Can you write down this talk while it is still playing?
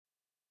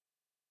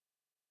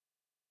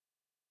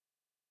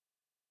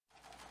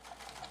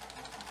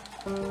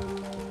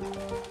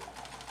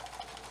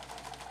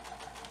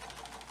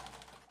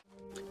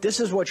This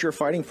is what you're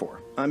fighting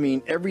for. I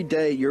mean, every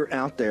day you're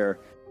out there.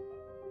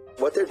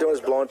 What they're doing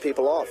is blowing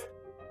people off.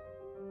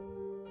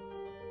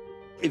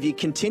 If you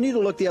continue to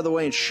look the other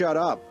way and shut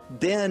up,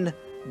 then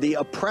the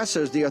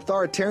oppressors, the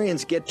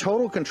authoritarians, get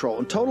total control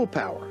and total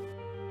power.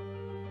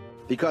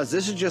 Because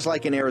this is just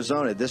like in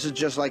Arizona. This is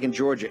just like in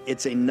Georgia.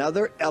 It's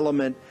another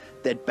element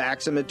that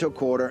backs them into a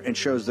corner and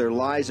shows their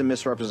lies and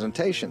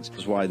misrepresentations. This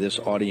is why this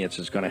audience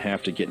is going to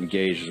have to get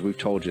engaged. As we've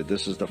told you,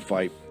 this is the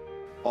fight.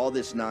 All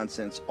this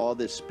nonsense, all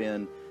this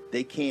spin,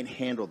 they can't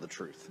handle the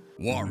truth.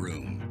 War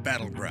Room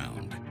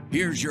Battleground.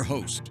 Here's your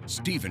host,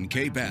 Stephen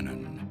K.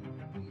 Bannon.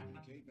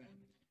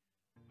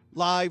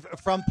 Live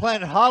from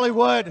Planet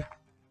Hollywood.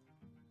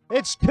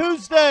 It's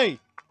Tuesday,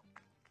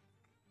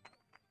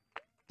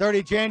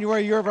 30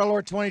 January, year of our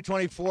Lord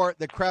 2024.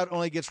 The crowd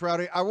only gets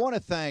rowdy. I want to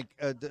thank,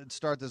 to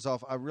start this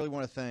off, I really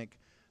want to thank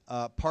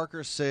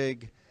Parker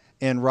Sig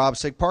and Rob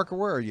Sig. Parker,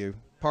 where are you?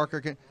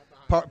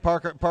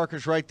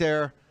 Parker's right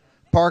there.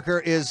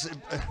 Parker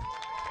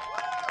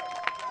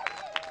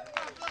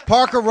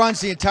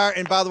runs the entire,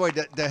 and by the way,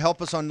 to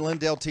help us on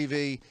Lindale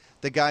TV,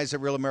 the guys at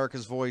Real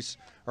America's Voice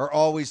are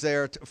always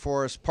there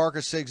for us.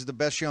 Parker Sig's the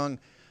best young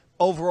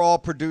overall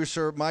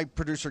producer. My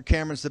producer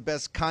Cameron's the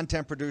best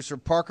content producer.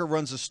 Parker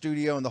runs the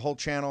studio and the whole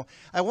channel.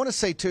 I want to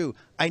say, too,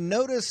 I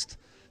noticed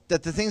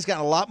that the thing's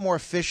gotten a lot more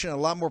efficient, a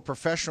lot more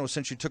professional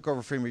since you took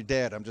over from your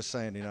dad. I'm just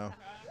saying, you know.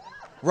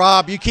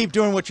 Rob, you keep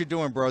doing what you're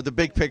doing, bro. The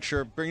big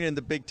picture, bringing in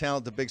the big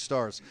talent, the big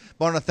stars.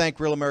 I want to thank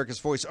Real America's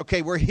Voice.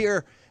 Okay, we're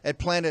here at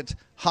Planet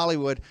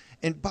Hollywood.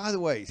 And by the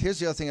way, here's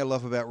the other thing I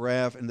love about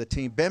Rav and the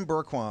team. Ben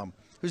Berquam,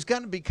 who's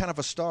gotten to be kind of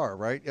a star,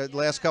 right, the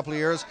last couple of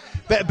years.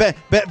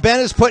 Ben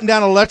is putting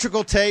down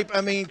electrical tape. I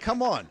mean,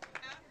 come on.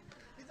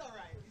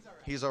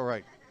 He's all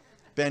right.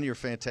 Ben, you're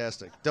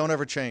fantastic. Don't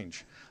ever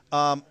change.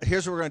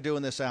 Here's what we're going to do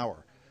in this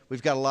hour.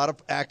 We've got a lot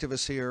of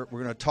activists here.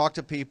 We're going to talk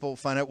to people,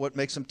 find out what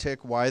makes them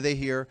tick, why are they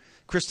here.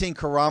 Christine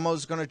Caramo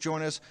is going to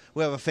join us.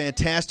 We have a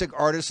fantastic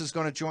artist who's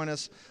going to join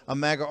us, a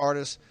MAGA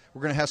artist.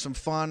 We're going to have some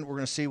fun. We're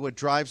going to see what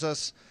drives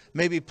us.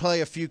 Maybe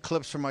play a few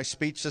clips from my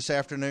speech this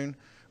afternoon,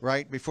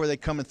 right, before they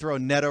come and throw a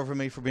net over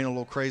me for being a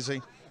little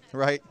crazy,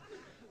 right?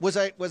 Was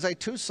I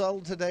too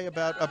subtle today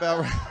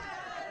about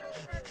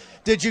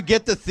Did you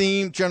get the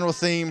theme, general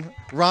theme?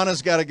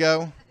 Rana's got to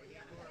go.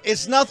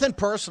 It's nothing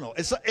personal.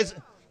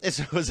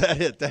 Was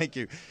that it? Thank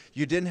you.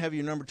 You didn't have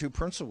your number 2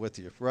 pencil with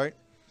you, right?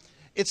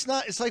 It's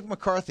not. It's like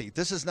McCarthy.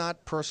 This is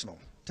not personal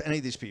to any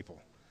of these people.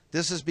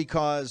 This is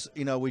because,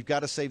 you know, we've got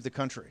to save the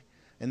country.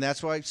 And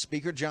that's why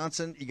Speaker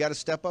Johnson, you got to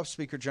step up,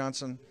 Speaker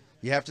Johnson.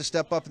 You have to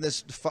step up in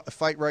this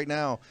fight right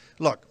now.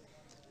 Look,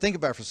 think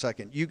about it for a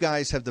second. You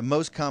guys have the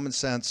most common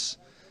sense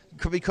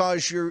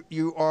because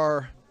you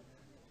are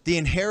the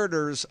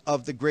inheritors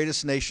of the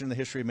greatest nation in the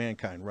history of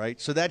mankind, right?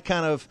 So that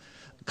kind of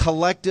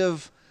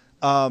collective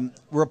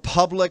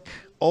republic,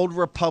 old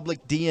republic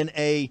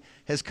DNA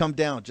has come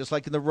down, just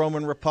like in the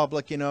Roman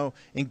Republic, you know,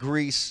 in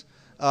Greece,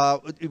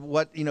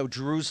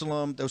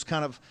 Jerusalem, those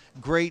kind of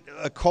great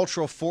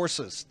cultural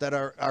forces that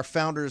our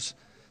founders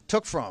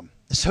took from.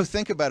 So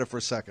think about it for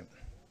a second.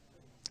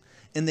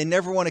 And they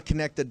never want to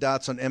connect the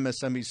dots on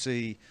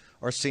MSNBC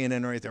or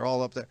CNN or anything. They're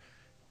all up there.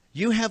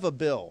 You have a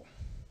bill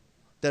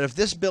that, if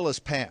this bill is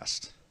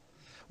passed,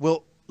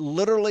 will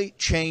literally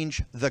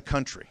change the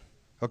country.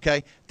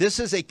 Okay? This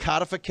is a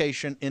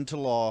codification into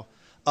law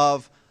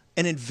of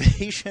an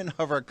invasion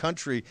of our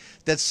country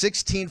that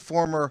 16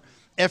 former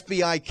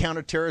FBI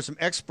counterterrorism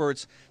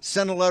experts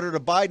sent a letter to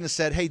Biden and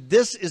said, hey,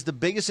 this is the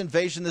biggest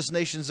invasion this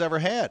nation's ever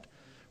had,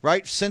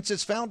 right, since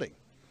its founding.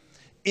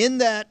 In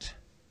that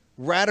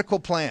radical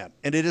plan,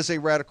 and it is a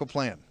radical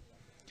plan,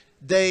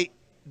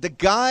 the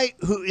guy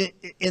who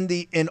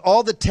in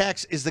all the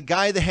text is the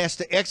guy that has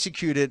to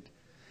execute it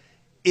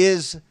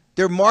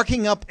they're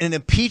marking up an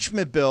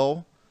impeachment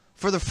bill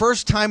for the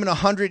first time in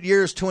 100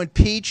 years to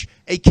impeach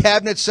a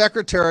cabinet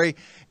secretary,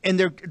 and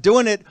they're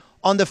doing it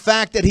on the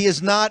fact that he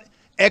is not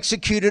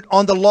executed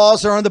on the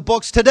laws that are on the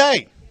books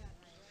today.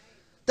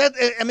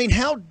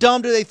 How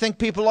dumb do they think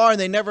people are? And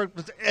they never,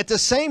 at the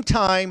same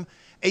time,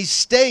 a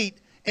state,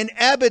 and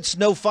Abbott's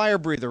no fire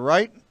breather,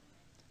 right?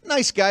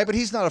 Nice guy, but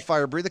he's not a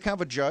fire breather, kind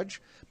of a judge.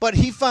 But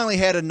he finally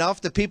had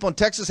enough. The people in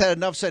Texas had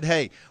enough, said,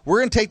 hey, we're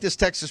going to take this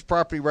Texas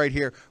property right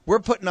here. We're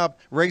putting up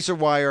razor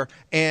wire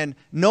and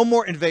no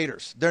more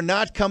invaders. They're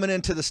not coming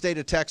into the state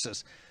of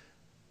Texas.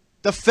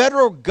 The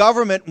federal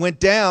government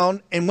went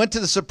down and went to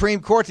the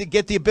Supreme Court to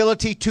get the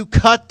ability to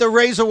cut the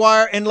razor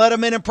wire and let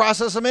them in and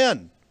process them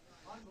in.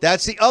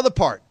 That's the other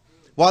part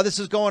while this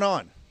is going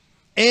on.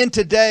 And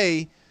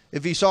today,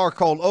 if you saw our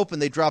cold open,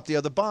 they dropped the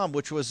other bomb,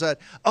 which was that,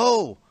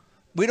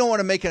 we don't want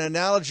to make an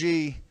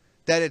analogy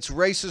that it's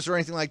racist or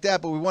anything like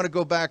that, but we want to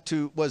go back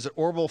to, was it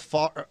Orville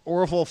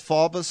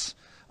Faubus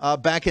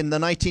back in the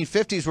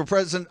 1950s, where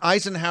President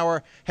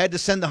Eisenhower had to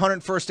send the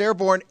 101st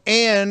Airborne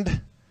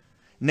and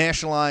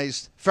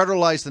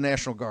federalize the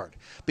National Guard,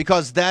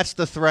 because that's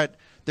the threat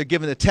They're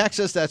giving to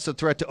Texas. That's the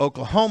threat to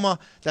Oklahoma.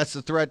 That's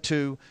the threat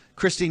to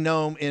Kristi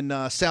Noem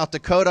in South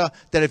Dakota,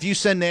 that if you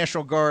send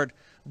National Guard,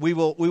 we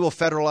will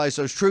federalize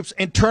those troops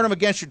and turn them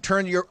against you,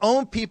 turn your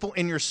own people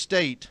in your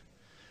state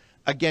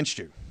against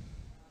you.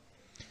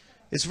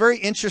 It's very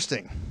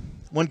interesting.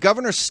 When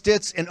Governor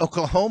Stitz in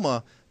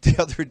Oklahoma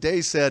the other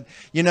day said,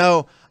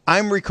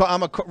 I'm going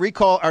to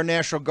recall our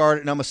National Guard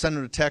and I'm going to send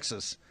them to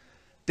Texas.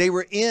 They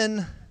were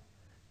in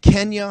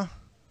Kenya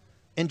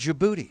and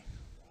Djibouti.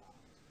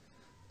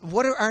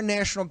 What are our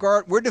National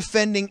Guard? We're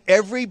defending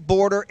every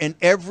border in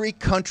every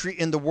country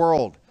in the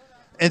world.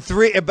 And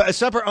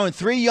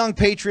three young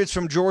patriots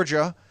from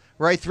Georgia,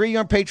 right? 3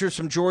 young patriots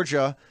from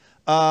Georgia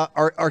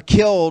are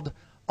killed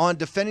on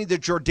defending the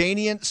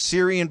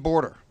Jordanian-Syrian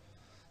border,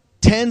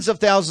 tens of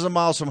thousands of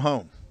miles from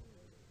home.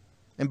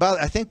 And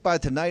I think by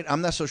tonight,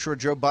 I'm not so sure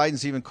Joe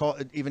Biden's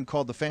even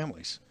called the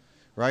families,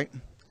 right?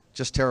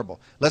 Just terrible.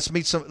 Let's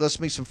meet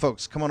some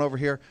folks. Come on over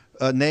here.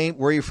 Name,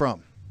 where are you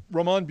from?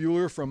 Ramon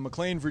Bueller from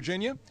McLean,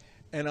 Virginia,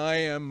 and I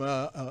am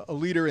a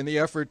leader in the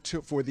effort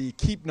for the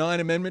Keep 9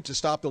 Amendment to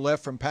stop the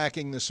left from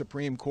packing the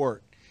Supreme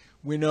Court.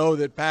 We know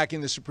that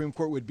packing the Supreme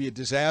Court would be a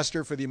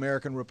disaster for the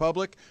American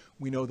Republic.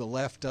 We know the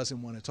left doesn't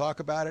want to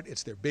talk about it.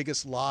 It's their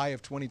biggest lie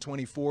of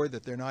 2024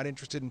 that they're not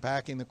interested in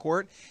packing the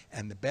court.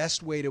 And the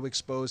best way to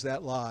expose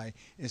that lie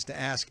is to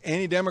ask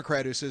any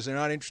Democrat who says they're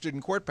not interested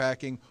in court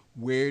packing,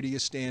 where do you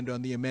stand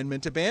on the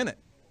amendment to ban it?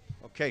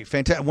 Okay,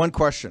 fantastic. One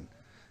question.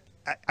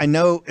 I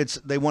know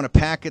they want to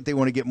pack it. They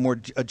want to get more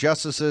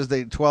justices.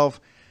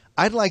 12.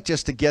 I'd like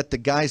just to get the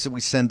guys that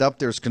we send up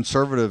there as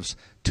conservatives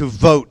to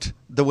vote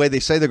the way they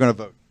say they're going to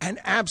vote. And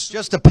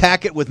just to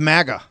pack it with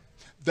MAGA.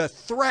 The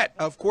threat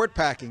of court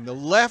packing. The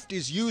left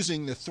is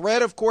using the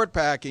threat of court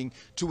packing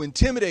to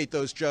intimidate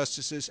those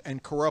justices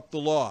and corrupt the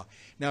law.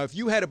 Now, if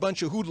you had a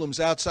bunch of hoodlums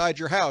outside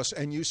your house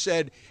and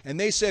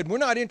they said, we're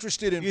not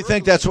interested in. You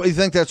think that's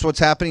what's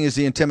happening is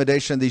the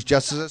intimidation of these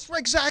justices? That's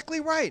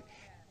exactly right.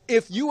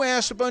 If you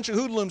asked a bunch of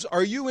hoodlums,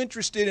 are you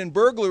interested in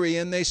burglary?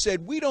 And they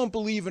said, we don't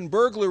believe in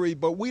burglary,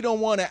 but we don't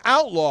want to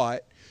outlaw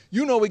it.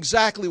 You know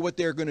exactly what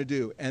they're going to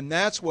do. And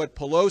that's what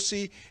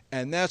Pelosi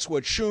and that's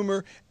what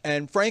Schumer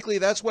and, frankly,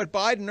 that's what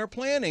Biden are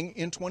planning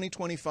in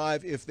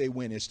 2025 if they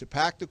win, is to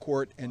pack the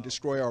court and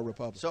destroy our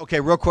republic. So, okay,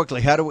 real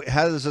quickly, how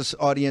does this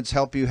audience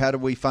help you? How do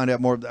we find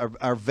out more?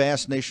 Our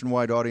vast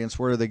nationwide audience,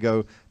 where do they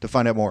go to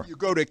find out more? You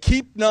go to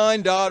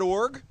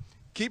keep9.org,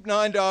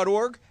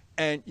 keep9.org,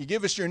 and you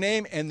give us your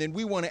name, and then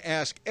we want to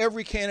ask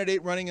every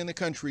candidate running in the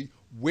country,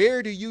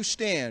 where do you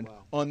stand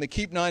on the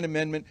Keep 9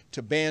 Amendment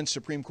to ban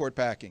Supreme Court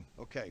packing?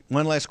 Okay.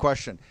 One last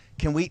question.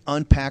 Can we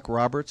unpack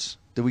Roberts?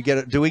 Do we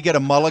get a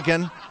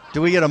mulligan?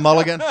 Do we get a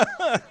mulligan?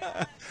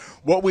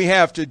 What we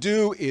have to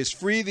do is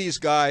free these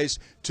guys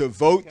to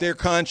vote their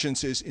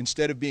consciences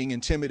instead of being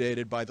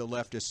intimidated by the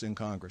leftists in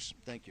Congress.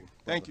 Thank you.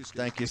 Thank you, Steve.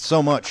 Thank you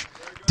so much.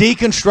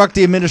 Deconstruct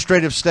the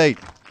administrative state.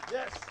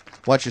 Yes.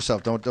 Watch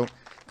yourself. Don't.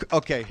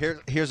 Okay,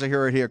 here's a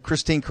hero here.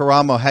 Christine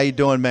Caramo, how you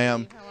doing,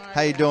 ma'am?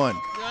 How you doing?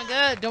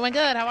 Doing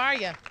good. How are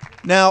you?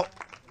 Now,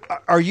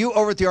 are you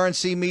over at the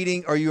RNC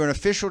meeting? Are you an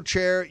official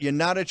chair? You're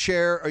not a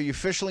chair? Are you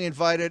officially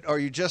invited? Are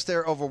you just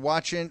there over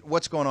watching?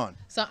 What's going on?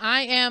 So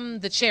I am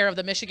the chair of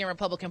the Michigan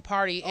Republican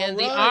Party, and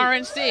the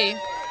RNC.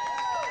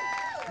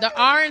 The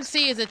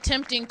RNC is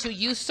attempting to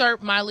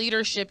usurp my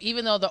leadership,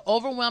 even though the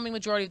overwhelming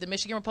majority of the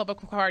Michigan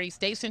Republican Party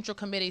State Central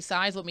Committee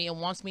sides with me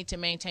and wants me to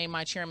maintain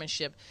my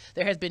chairmanship.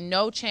 There has been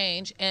no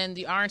change, and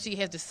the RNC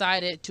has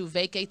decided to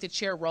vacate the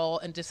chair role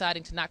and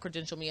deciding to not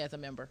credential me as a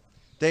member.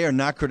 They are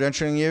not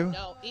credentialing you?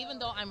 No, even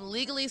though I'm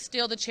legally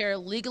still the chair,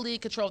 legally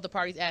control the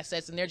party's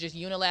assets, and they're just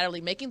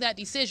unilaterally making that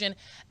decision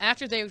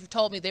after they've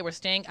told me they were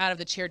staying out of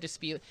the chair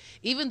dispute.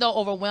 Even though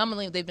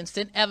overwhelmingly they've been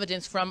sent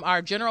evidence from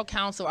our general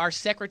counsel, our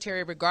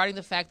secretary, regarding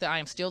the fact that I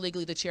am still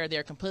legally the chair,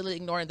 they're completely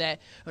ignoring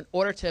that in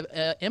order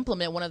to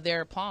implement one of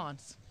their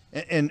pawns.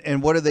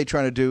 And what are they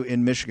trying to do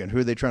in Michigan? Who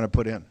are they trying to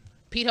put in?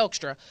 Pete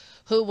Hoekstra,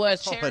 who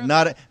was chair. But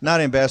not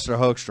Ambassador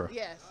Hoekstra.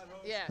 Yes.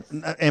 Yes.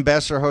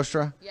 Ambassador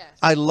Hoekstra? Yes.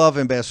 I love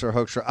Ambassador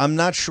Hoekstra. I'm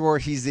not sure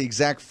he's the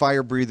exact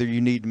fire breather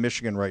you need in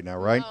Michigan right now,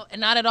 right? No,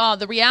 not at all.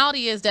 The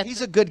reality is that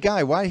he's a good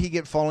guy. Why did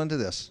he fall into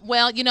this?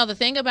 Well, the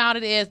thing about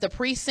it is the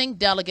precinct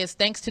delegates,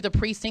 thanks to the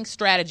precinct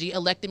strategy,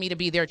 elected me to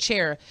be their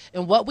chair.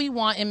 And what we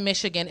want in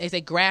Michigan is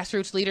a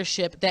grassroots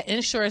leadership that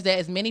ensures that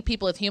as many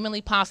people as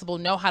humanly possible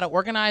know how to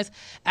organize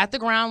at the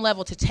ground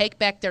level to take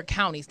back their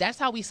counties. That's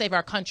how we save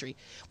our country.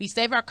 We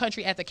save our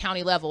country at the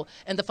county level.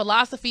 And the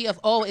philosophy of,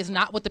 is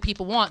not what the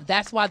people want.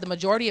 That's why the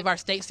majority of our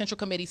state central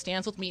committee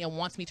stands with me and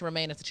wants me to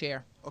remain as the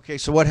chair. Okay,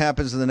 so what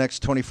happens in the next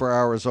 24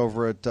 hours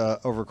over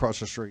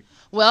across the street?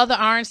 Well, the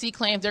RNC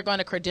claims they're going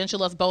to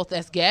credential us both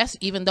as guests,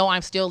 even though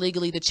I'm still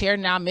legally the chair.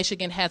 Now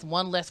Michigan has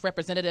one less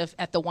representative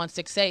at the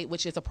 168,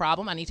 which is a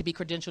problem. I need to be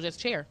credentialed as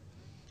chair.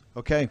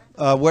 Okay.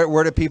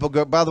 Where do people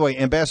go? By the way,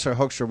 Ambassador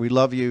Hoekstra, we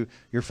love you.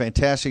 You're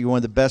fantastic. You're one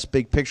of the best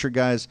big picture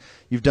guys.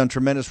 You've done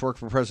tremendous work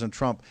for President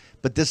Trump.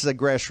 But this is a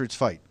grassroots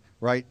fight,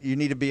 right? You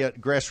need to be a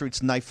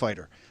grassroots knife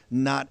fighter,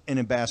 not an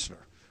ambassador,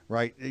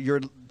 right? You're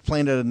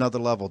playing at another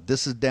level.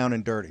 This is down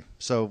and dirty.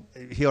 So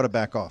he ought to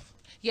back off.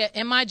 Yeah,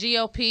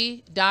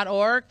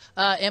 migop.org,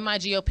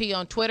 MIGOP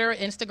on Twitter,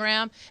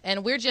 Instagram,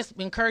 and we're just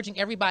encouraging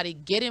everybody,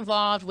 get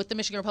involved with the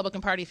Michigan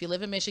Republican Party. If you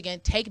live in Michigan,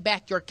 take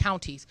back your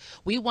counties.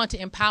 We want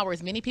to empower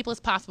as many people as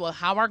possible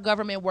how our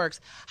government works,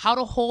 how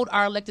to hold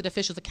our elected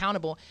officials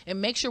accountable, and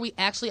make sure we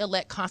actually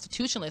elect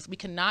constitutionalists. We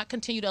cannot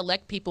continue to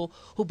elect people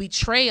who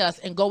betray us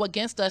and go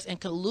against us and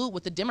collude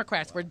with the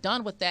Democrats. We're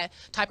done with that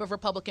type of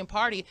Republican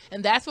Party,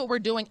 and that's what we're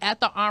doing at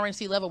the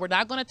RNC level. We're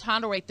not going to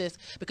tolerate this,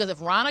 because if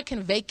Ronna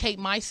can vacate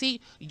my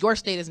seat, your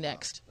state is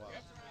next.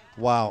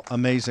 Wow,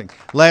 amazing.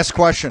 Last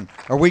question.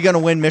 Are we going to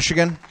win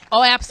Michigan?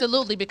 Oh,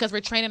 absolutely, because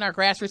we're training our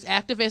grassroots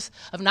activists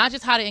of not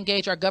just how to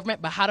engage our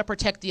government, but how to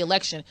protect the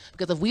election.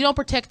 Because if we don't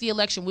protect the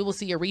election, we will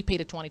see a repeat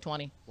of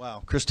 2020.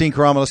 Wow. Christine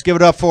Karama, let's give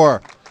it up for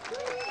her.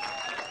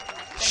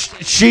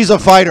 She's a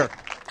fighter.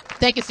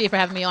 Thank you, Steve, for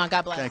having me on.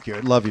 God bless. Thank you. I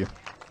love you.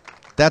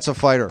 That's a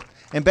fighter.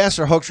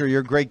 Ambassador Hoekstra,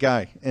 you're a great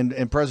guy,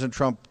 and President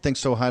Trump thinks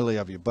so highly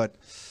of you. But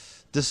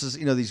this is,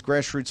 these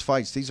grassroots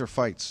fights. These are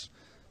fights.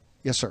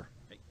 Yes, sir.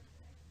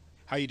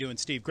 How you doing,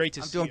 Steve? Great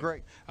to see you. I'm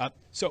doing great.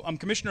 So I'm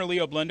Commissioner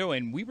Leo Blendo,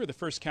 and we were the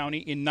first county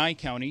in Nye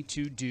County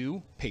to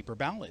do paper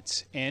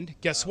ballots. And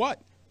guess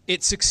what?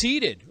 It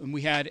succeeded, and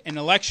we had an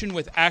election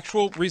with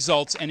actual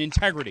results and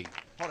integrity.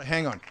 Hold on,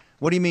 hang on.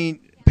 What do you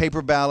mean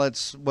paper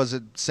ballots? Was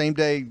it same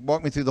day?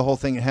 Walk me through the whole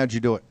thing, and how'd you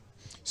do it?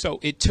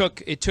 So it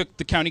took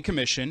the county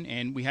commission,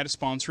 and we had to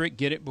sponsor it,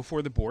 get it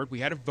before the board.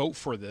 We had to vote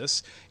for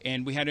this,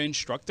 and we had to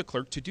instruct the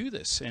clerk to do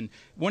this. And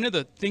one of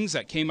the things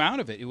that came out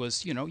of it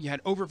was, you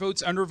had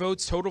overvotes,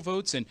 undervotes, total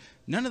votes, and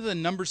none of the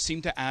numbers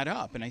seemed to add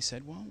up. And I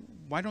said, well,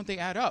 why don't they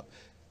add up?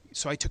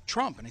 So I took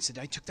Trump, and I said,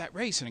 I took that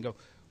race. And I go,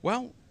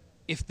 well,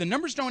 if the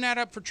numbers don't add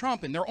up for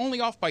Trump and they're only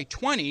off by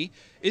 20,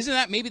 isn't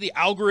that maybe the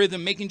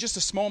algorithm making just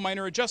a small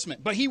minor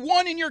adjustment? But he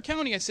won in your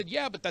county. I said,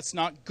 yeah, but that's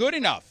not good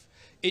enough.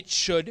 It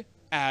should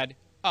add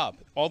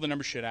up. All the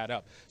numbers should add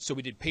up. So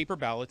we did paper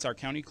ballots. Our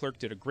county clerk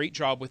did a great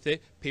job with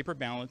it. Paper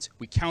ballots.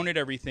 We counted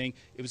everything.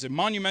 It was a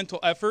monumental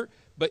effort,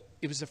 but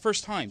it was the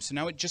first time. So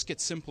now it just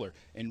gets simpler.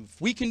 And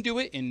if we can do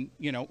it in,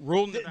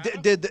 rural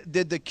Nevada.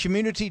 Did the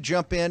community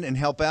jump in and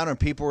help out, and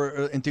people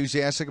were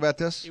enthusiastic about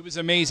this? It was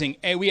amazing.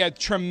 And we had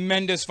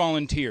tremendous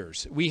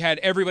volunteers. We had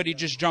everybody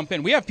just jump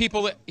in. We have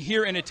people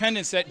here in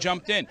attendance that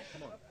jumped in.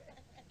 Come on.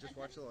 Just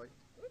watch the light.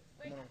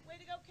 Way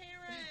to go,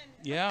 Karen.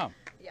 Yeah.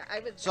 Yeah,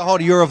 I was. So,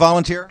 Holdy, you're a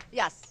volunteer?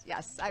 Yes.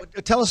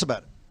 Tell us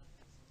about it.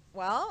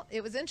 Well,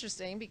 it was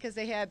interesting because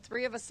they had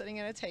 3 of us sitting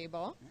at a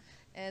table,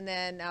 and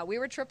then we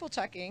were triple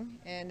checking,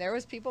 and there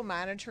was people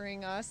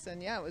monitoring us,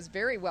 and yeah, it was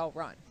very well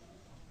run.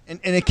 And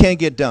it can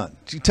get done.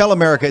 Tell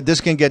America this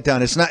can get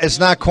done. It's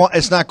not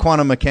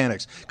quantum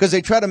mechanics, because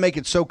they try to make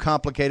it so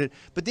complicated.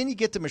 But then you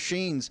get the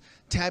machines,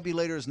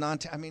 tabulators,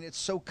 it's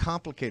so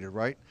complicated,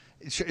 right?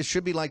 It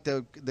should be like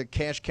the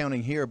cash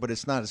counting here, but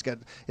it's not.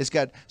 It's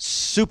got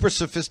super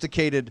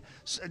sophisticated,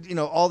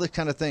 all this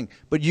kind of thing.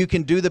 But you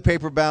can do the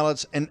paper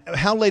ballots. And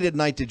how late at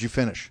night did you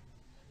finish?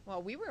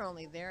 Well, we were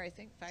only there, I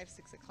think, 5,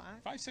 6 o'clock.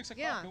 5, 6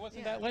 o'clock. Yeah, It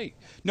wasn't yeah. that late.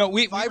 No,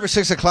 we 5 or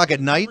 6 o'clock at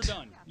we night? were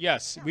done.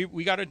 Yes,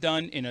 we got it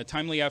done in a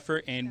timely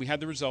effort, and we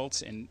had the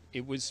results, and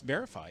it was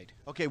verified.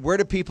 Okay, where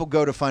do people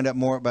go to find out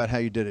more about how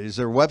you did it? Is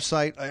there a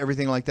website,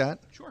 everything like that?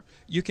 Sure.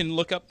 You can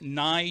look up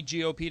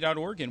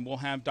nigop.org, and we'll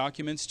have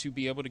documents to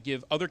be able to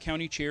give other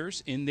county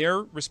chairs in their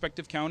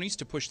respective counties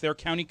to push their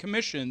county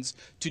commissions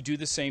to do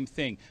the same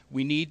thing.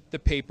 We need the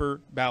paper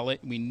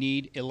ballot. We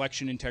need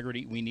election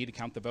integrity. We need to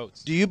count the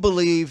votes. Do you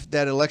believe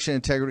that election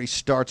integrity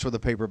starts with a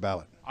paper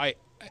ballot?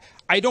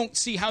 I don't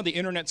see how the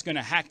internet's going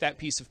to hack that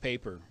piece of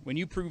paper. When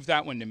you prove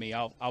that one to me,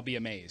 I'll be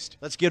amazed.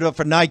 Let's give it up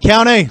for Nye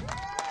County.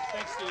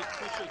 Thanks, Steve.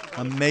 Appreciate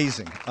you.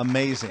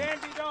 Amazing.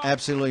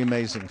 Absolutely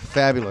amazing.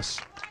 Fabulous.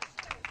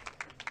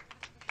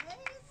 Hey,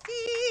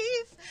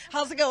 Steve.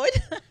 How's it going?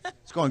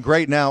 It's going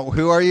great now.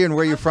 Who are you and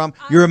where are you from?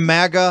 You're a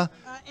MAGA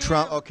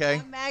Trump, okay.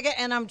 I'm MAGA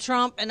and I'm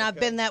Trump, and I've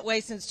been that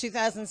way since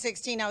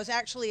 2016. I was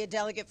actually a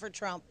delegate for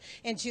Trump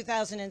in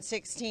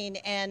 2016.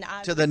 And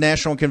to the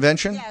National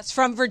Convention? Yes,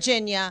 from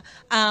Virginia.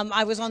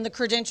 I was on the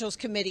Credentials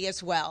Committee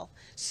as well.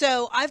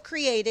 So I've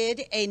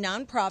created a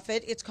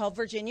nonprofit. It's called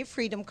Virginia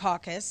Freedom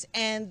Caucus,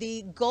 and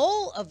the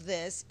goal of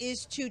this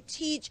is to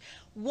teach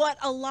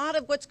a lot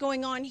of what's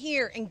going on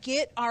here and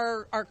get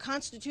our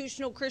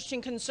constitutional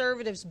Christian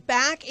conservatives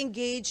back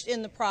engaged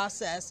in the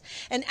process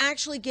and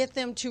actually get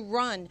them to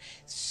run.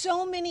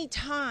 So many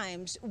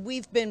times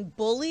we've been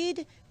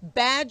bullied,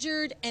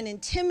 badgered, and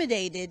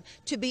intimidated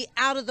to be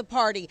out of the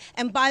party.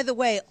 And by the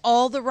way,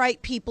 all the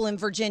right people in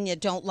Virginia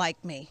don't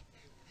like me.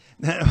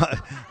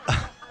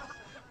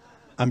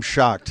 I'm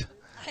shocked.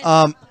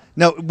 Now,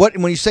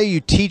 when you say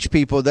you teach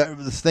people that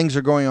the things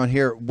are going on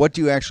here, what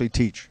do you actually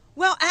teach?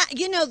 Well,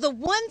 the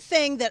one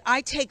thing that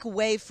I take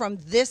away from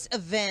this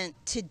event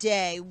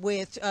today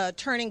with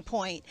Turning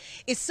Point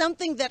is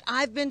something that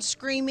I've been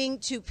screaming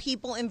to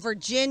people in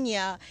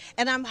Virginia,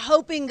 and I'm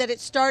hoping that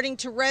it's starting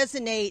to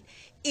resonate.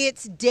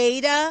 It's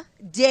data,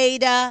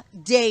 data,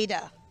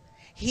 data.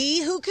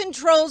 He who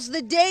controls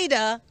the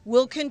data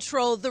will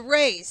control the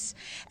race.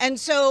 And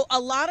so a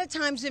lot of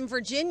times in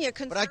Virginia...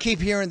 But I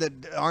keep hearing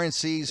that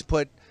RNCs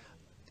put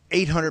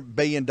 $800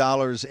 billion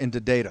into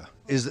data.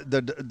 Is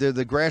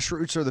the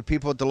grassroots or the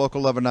people at the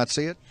local level not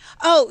see it?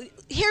 Oh,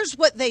 here's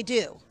what they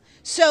do.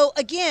 So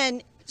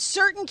again,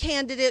 certain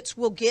candidates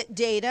will get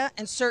data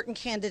and certain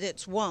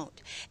candidates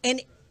won't.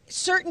 And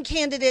certain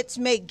candidates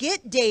may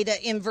get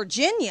data in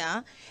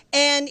Virginia,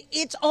 and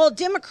it's all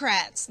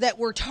Democrats that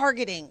we're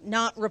targeting,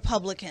 not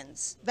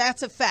Republicans.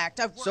 That's a fact.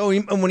 So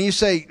when you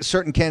say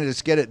certain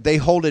candidates get it, they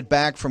hold it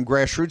back from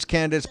grassroots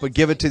candidates but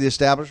give it to the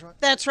establishment?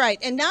 That's right.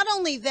 And not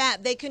only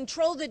that, they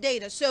control the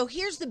data. So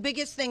here's the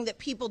biggest thing that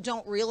people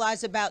don't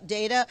realize about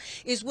data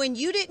is when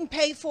you didn't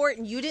pay for it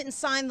and you didn't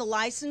sign the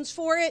license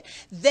for it,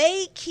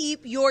 they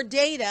keep your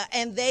data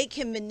and they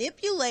can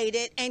manipulate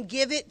it and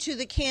give it to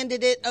the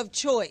candidate of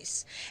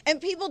choice. And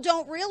people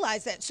don't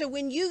realize that. So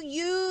when you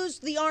use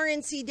the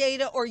RNC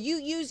data or you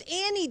use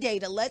any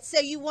data, let's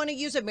say you want to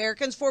use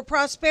Americans for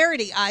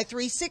Prosperity,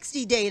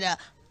 I-360 data,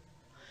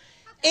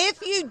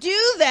 if you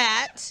do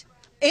that,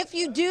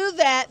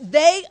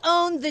 they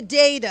own the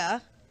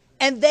data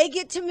and they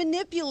get to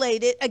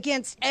manipulate it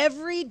against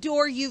every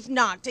door you've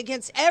knocked,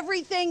 against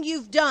everything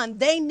you've done.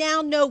 They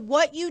now know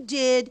what you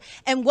did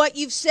and what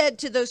you've said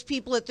to those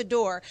people at the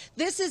door.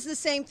 This is the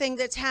same thing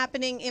that's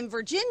happening in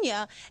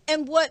Virginia.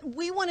 And what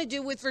we want to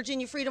do with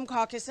Virginia Freedom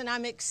Caucus, and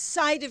I'm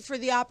excited for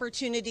the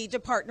opportunity to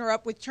partner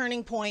up with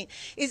Turning Point,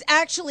 is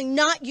actually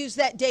not use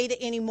that data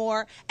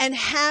anymore and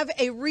have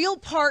a real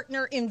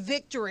partner in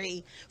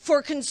victory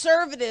for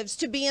conservatives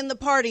to be in the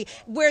party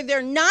where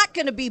they're not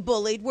going to be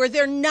bullied, where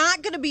they're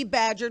not going to be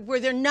badgered, where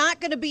they're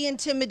not going to be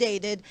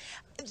intimidated.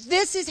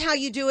 This is how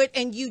you do it,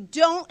 and you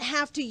don't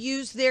have to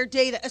use their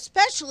data.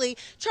 Especially,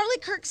 Charlie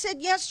Kirk said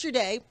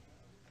yesterday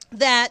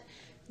that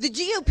the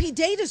GOP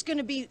data is going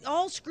to be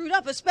all screwed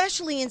up,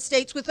 especially in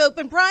states with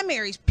open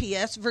primaries.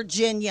 P.S.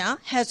 Virginia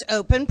has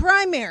open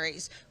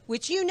primaries,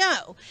 which you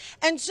know.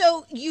 And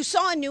so you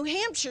saw in New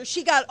Hampshire,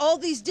 she got all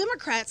these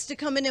Democrats to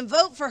come in and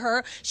vote for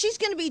her. She's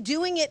going to be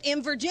doing it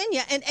in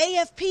Virginia, and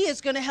AFP is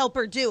going to help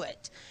her do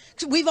it.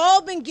 We've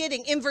all been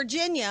getting, in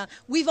Virginia,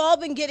 we've all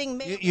been getting.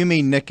 You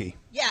mean Nikki?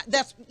 Yeah,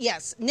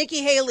 yes.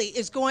 Nikki Haley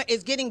is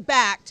getting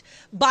backed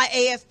by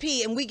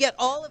AFP, and we get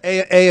all of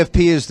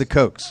AFP is the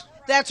Kochs.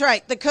 That's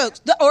right, the Koch,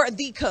 the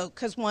Koch,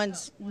 because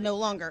one's no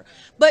longer.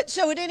 But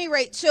so at any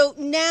rate, so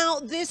now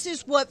this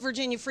is what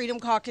Virginia Freedom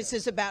Caucus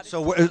is about.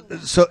 So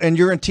and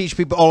you're going to teach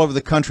people all over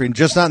the country, and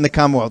just not in the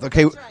Commonwealth.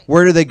 Okay, right.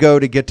 Where do they go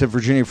to get to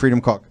Virginia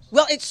Freedom Caucus?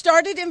 Well, it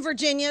started in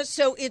Virginia,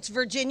 so it's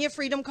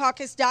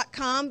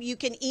virginiafreedomcaucus.com. You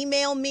can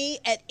email me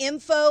at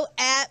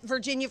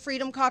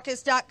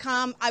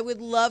info@virginiafreedomcaucus.com. I would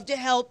love to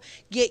help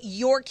get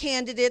your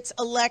candidates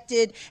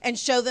elected and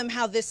show them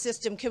how this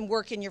system can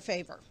work in your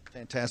favor.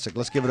 Fantastic.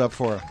 Let's give it up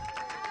for her.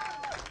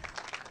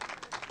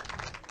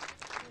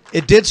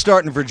 It did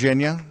start in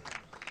Virginia,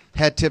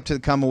 hat tip to the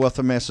Commonwealth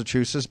of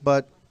Massachusetts,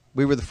 but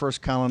we were the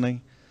first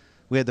colony.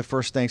 We had the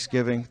first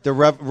Thanksgiving. The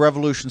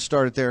revolution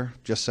started there,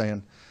 just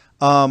saying.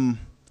 How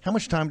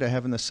much time do I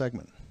have in this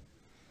segment?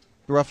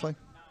 Roughly?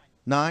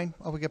 9?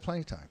 Oh, we got plenty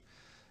of time.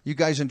 You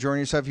guys enjoying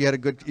yourself? You had a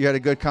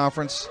good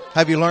conference?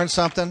 Have you learned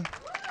something?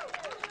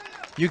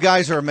 You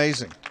guys are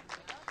amazing.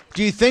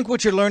 Do you think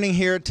what you're learning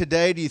here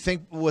today, do you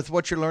think with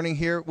what you're learning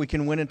here, we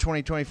can win in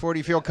 2024? Do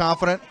you feel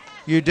confident?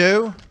 You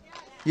do?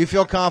 You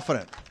feel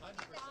confident?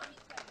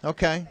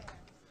 Okay.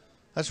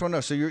 That's what I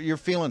know. So you're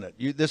feeling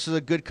it. This is a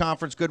good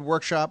conference, good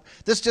workshop.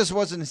 This just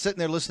wasn't sitting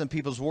there listening to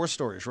people's war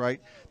stories, right?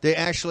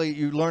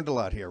 You learned a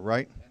lot here,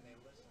 right?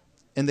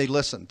 And they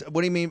listened.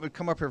 What do you mean?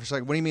 Come up here for a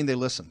second. What do you mean they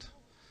listened?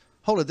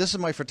 Hold it. This is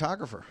my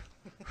photographer.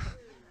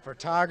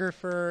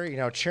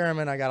 Photographer,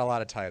 chairman. I got a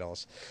lot of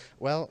titles.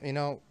 Well,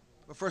 But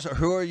first,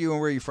 who are you and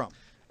where are you from?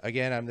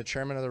 Again, I'm the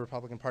chairman of the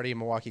Republican Party in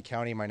Milwaukee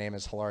County. My name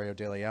is Hilario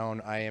De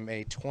Leon. I am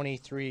a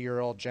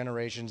 23-year-old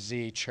Generation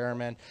Z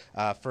chairman,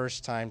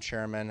 first-time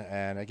chairman.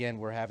 And again,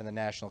 we're having the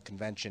national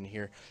convention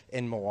here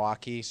in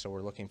Milwaukee, so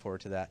we're looking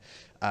forward to that.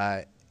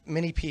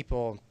 Many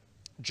people,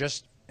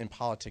 just in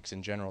politics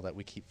in general, that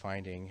we keep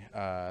finding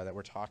that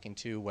we're talking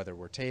to, whether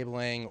we're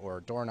tabling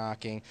or door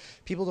knocking,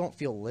 people don't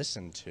feel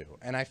listened to.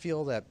 And I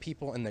feel that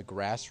people in the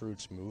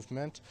grassroots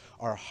movement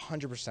are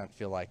 100%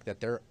 feel like that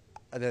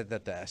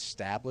that the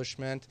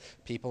establishment,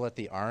 people at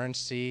the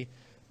RNC,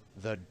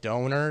 the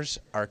donors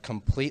are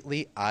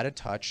completely out of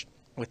touch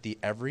with the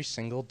every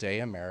single day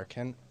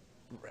American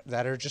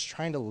that are just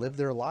trying to live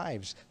their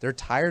lives. They're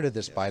tired of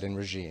this Biden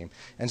regime.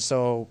 And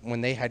so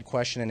when they had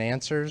question and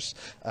answers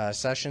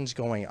sessions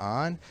going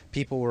on,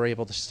 people were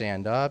able to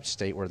stand up,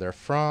 state where they're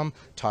from,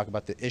 talk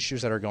about the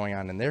issues that are going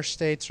on in their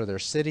states or their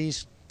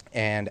cities,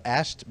 and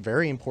asked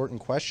very important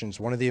questions.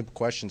 One of the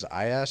questions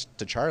I asked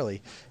to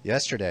Charlie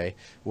yesterday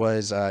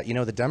was,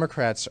 the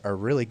Democrats are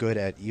really good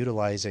at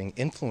utilizing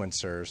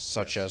influencers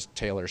such as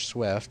Taylor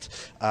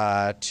Swift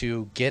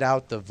to get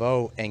out the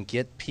vote and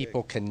get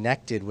people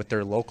connected with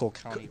their local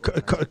county.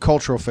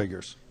 Cultural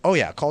figures. Oh,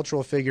 yeah,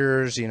 cultural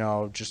figures,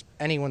 just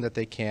anyone that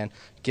they can,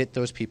 get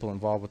those people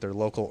involved with their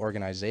local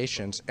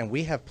organizations. And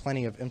we have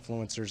plenty of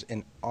influencers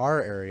in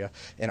our area,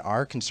 in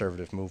our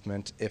conservative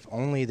movement, if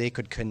only they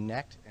could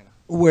connect.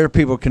 Where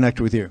people connect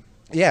with you?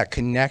 Yeah,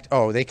 connect.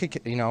 Oh, they could,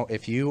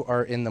 if you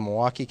are in the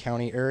Milwaukee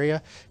County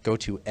area, go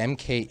to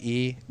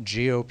mkegop.com,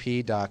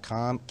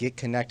 get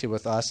connected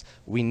with us.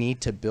 We need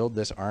to build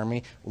this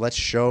army. Let's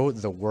show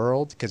the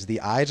world, because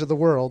the eyes of the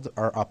world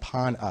are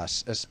upon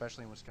us,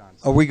 especially in Wisconsin.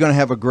 Are we going to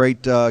have a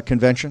great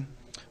convention?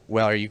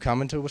 Well, are you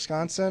coming to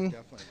Wisconsin?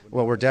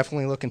 Well, we're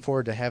definitely looking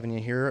forward to having you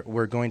here.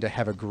 We're going to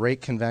have a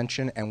great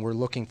convention, and we're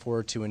looking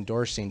forward to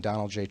endorsing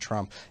Donald J.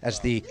 Trump as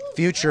the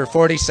future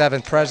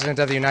 47th President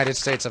of the United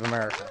States of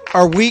America.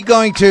 Are we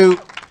going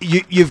to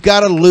you've got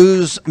to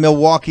lose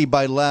Milwaukee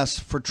by less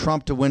for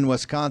Trump to win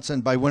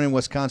Wisconsin? By winning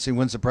Wisconsin, he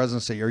wins the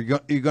presidency. Are you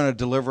going to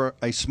deliver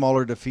a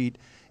smaller defeat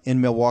in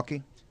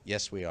Milwaukee?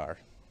 Yes, we are.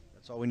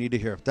 That's all we need to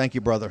hear. Thank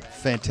you, brother.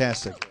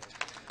 Fantastic.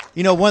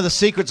 You know, one of the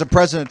secrets of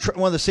President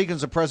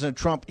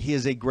Trump, he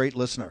is a great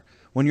listener.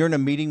 When you're in a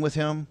meeting with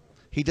him,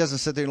 he doesn't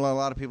sit there. A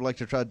lot of people like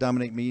to try to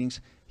dominate meetings.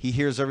 He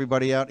hears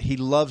everybody out. He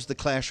loves the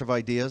clash of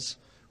ideas,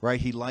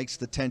 right? He likes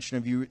the tension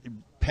of you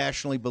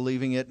passionately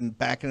believing it and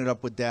backing it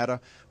up with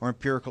data or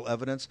empirical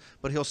evidence.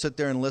 But he'll sit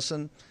there and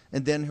listen,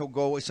 and then he'll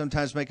go away,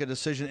 sometimes make a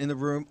decision in the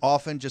room,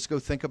 often just go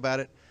think about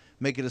it,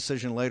 make a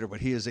decision later.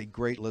 But he is a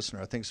great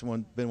listener. I think it's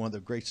been one of the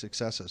great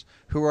successes.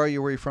 Who are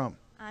you? Where are you from?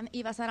 I'm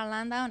Eva Sara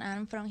Landau, and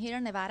I'm from here,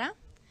 Nevada.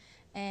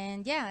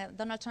 And yeah,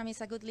 Donald Trump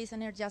is a good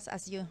listener just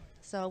as you.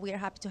 So we're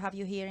happy to have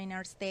you here in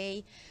our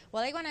state.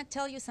 Well, I want to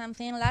tell you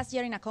something. Last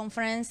year in a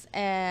conference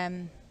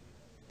in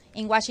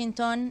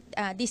Washington,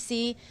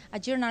 D.C., a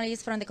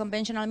journalist from the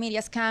conventional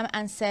media came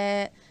and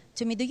said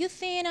to me, do you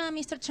think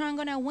Mr. Trump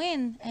going to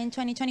win in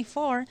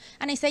 2024?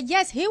 And I said,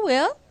 yes, he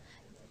will,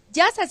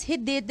 just as he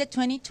did the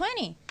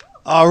 2020.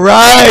 All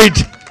right.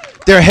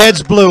 Their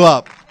heads blew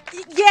up.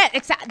 Yeah,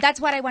 exactly.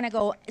 That's what I want to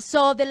go.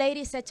 So the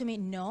lady said to me,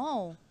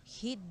 no,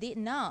 he did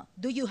not.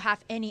 Do you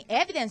have any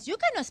evidence? You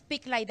cannot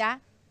speak like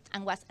that.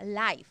 And was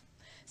live.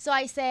 So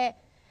I said,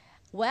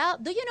 well,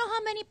 do you know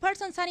how many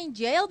persons are in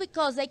jail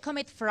because they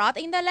commit fraud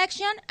in the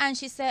election? And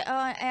she said,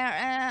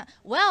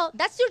 well,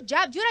 that's your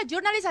job. You're a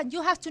journalist and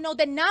you have to know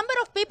the number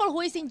of people who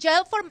is in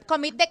jail for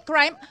commit the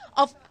crime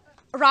of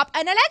rob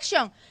an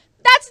election.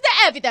 That's the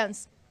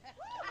evidence.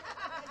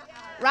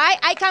 Right?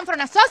 I come from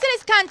a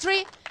socialist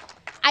country.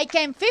 I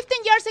came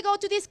 15 years ago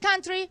to this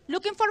country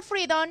looking for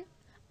freedom.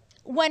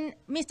 When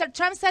Mr.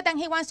 Trump said that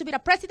he wants to be the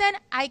president,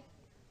 I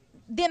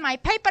did my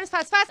papers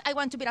fast. I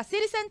want to be a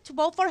citizen to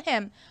vote for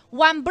him.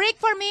 One brick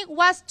for me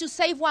was to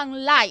save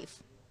one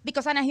life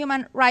because I'm a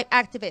human rights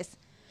activist.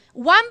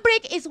 One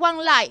brick is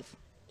one life.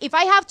 If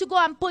I have to go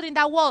and put in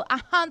that wall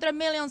 100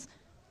 million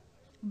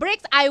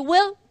bricks, I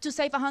will to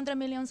save 100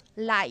 million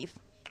life.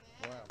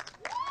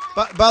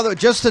 But by the way,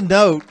 just a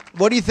note,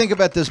 what do you think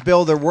about this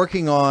bill they're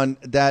working on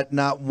that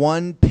not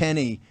one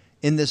penny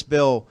in this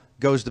bill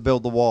goes to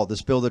build the wall?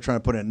 This bill they're trying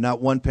to put in, not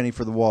one penny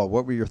for the wall.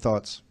 What were your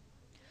thoughts?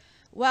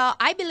 Well,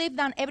 I believe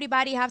that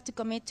everybody has to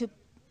commit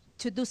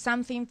to do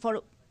something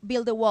for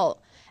build the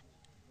wall.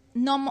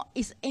 No more,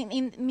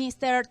 in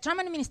Mr.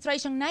 Trump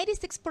administration,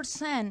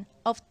 96%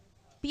 of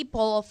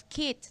people, of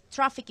kids,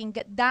 trafficking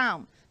get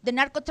down. The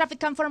narco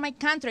traffic come from my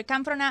country,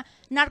 come from a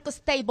narco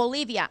state,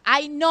 Bolivia.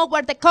 I know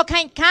where the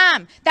cocaine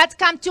come. That's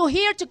come to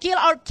here to kill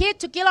our kids,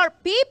 to kill our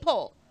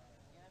people.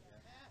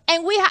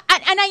 And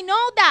and I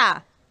know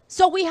that.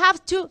 So we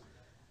have to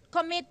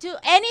commit to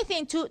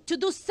anything, to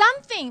do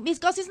something,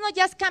 because it's not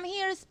just come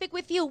here and speak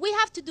with you. We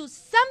have to do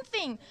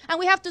something, and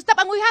we have to stop,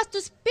 and we have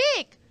to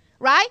speak,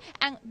 right?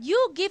 And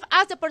you give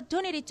us the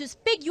opportunity to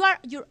speak. You are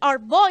our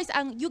voice,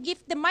 and you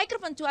give the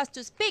microphone to us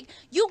to speak.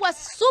 You was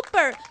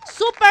super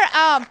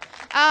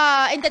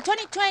in the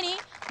 2020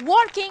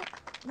 working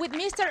with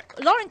Mr.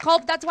 Lauren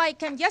Culp. That's why I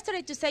came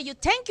yesterday to say you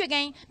thank you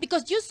again,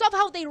 because you saw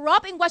how they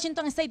rob in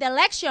Washington State the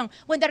election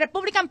when the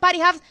Republican Party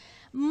has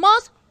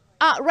most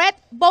red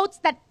votes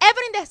than ever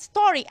in the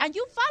story, and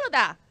you follow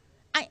that.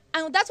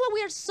 And that's why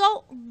we are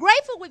so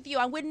grateful with you,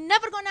 and we're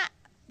never going to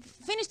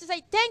finish to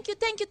say thank you,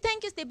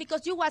 Steve,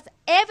 because you was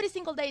every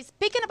single day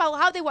speaking about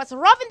how they was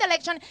robbing the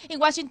election in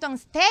Washington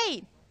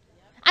State.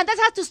 And that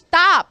has to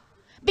stop.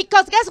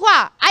 Because guess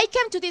what? I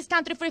came to this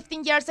country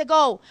 15 years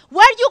ago.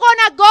 Where you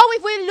gonna go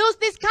if we lose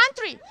this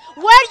country?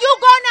 Where you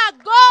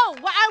gonna go?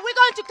 Are we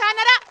going to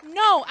Canada?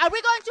 No. Are we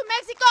going to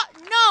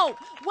Mexico? No.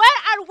 Where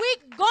are we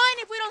going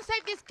if we don't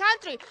save this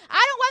country? I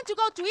don't want to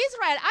go to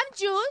Israel. I'm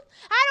Jewish.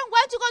 I don't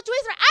want to go to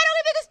Israel. I don't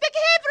even speak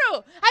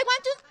Hebrew. I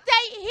want to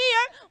stay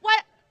here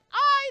where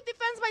I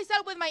defend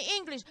myself with my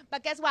English.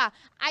 But guess what?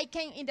 I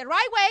came in the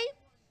right way.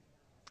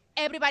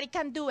 Everybody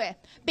can do it.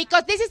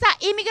 Because this is an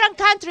immigrant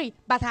country,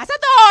 but has a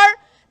door.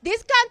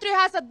 This country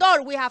has a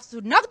door. We have to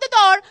knock the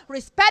door,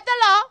 respect the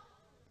law,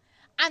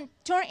 and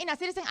turn in a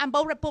citizen and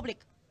vote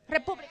Republic.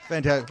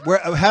 Fantastic.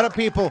 How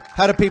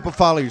do people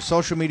follow you?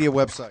 Social media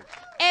website.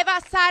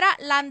 Eva Sara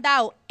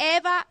Landau.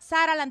 Eva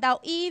Sara Landau.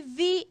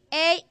 EVASARALANDAU.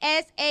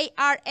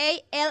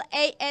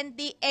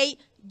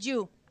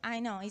 I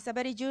know it's a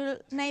very Jew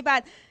name,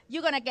 but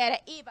you're gonna get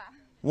it, Eva.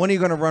 When are you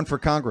going to run for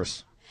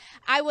Congress?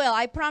 I will.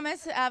 I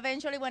promise.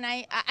 Eventually, when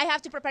I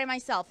have to prepare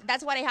myself.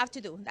 That's what I have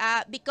to do.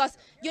 Because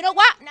you know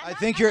what? I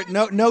think you're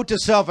note to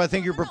self. I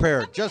think you're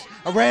prepared. Just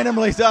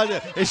randomly thought,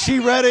 is she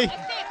ready?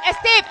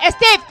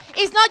 Steve,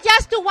 it's not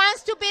just to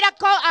want to be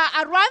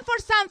a run for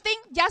something,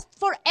 just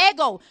for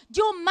ego.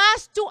 You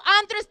must to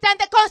understand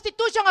the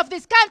Constitution of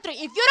this country.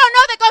 If you don't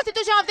know the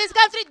Constitution of this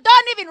country,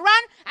 don't even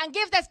run and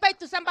give the space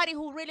to somebody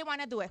who really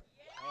want to do it.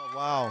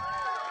 Oh,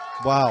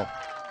 wow.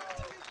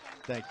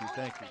 Thank you.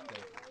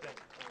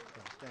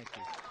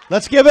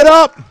 Let's give it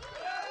up.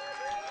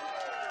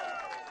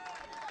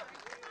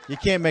 You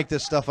can't make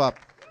this stuff up.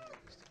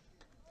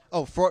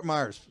 Oh, Fort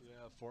Myers. Yeah,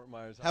 Fort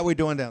Myers. How we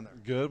doing down there?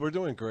 Good. We're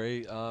doing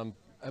great. I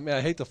mean,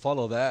 I hate to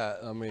follow that.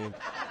 I mean,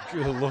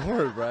 good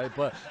Lord, right?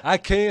 But I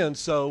can.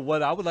 So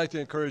what I would like to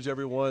encourage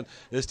everyone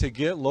is to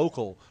get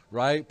local,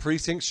 right?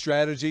 Precinct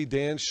strategy,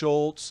 Dan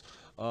Schultz,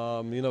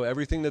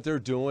 everything that they're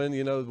doing.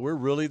 We're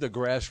really the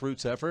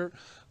grassroots effort.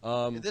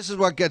 This is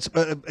what gets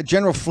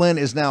General Flynn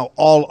is now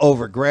all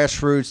over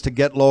grassroots to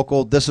get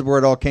local. This is where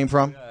it all came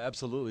from. Yeah,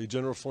 absolutely.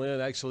 General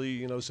Flynn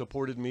actually,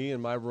 supported me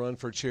in my run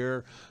for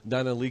chair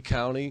down in Lee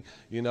County.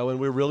 And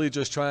we're really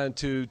just trying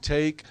to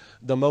take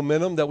the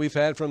momentum that we've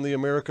had from the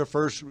America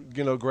First,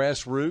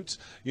 grassroots,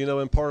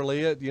 and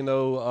parlay it,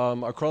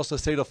 across the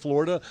state of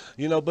Florida.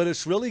 But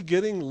it's really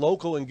getting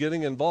local and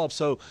getting involved.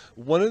 So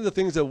one of the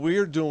things that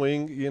we're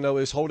doing,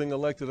 is holding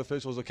elected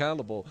officials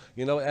accountable,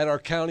 at our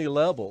county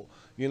level.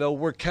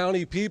 We're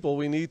county people.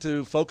 We need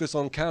to focus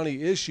on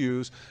county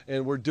issues,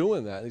 and we're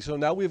doing that. And so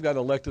now we've got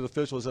elected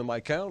officials in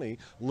my county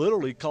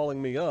literally calling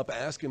me up,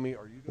 asking me,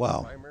 are you going to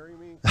primary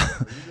me? Are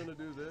you going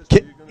to do this? Are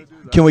you going to do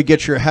that? Can we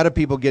get how do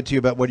people get to you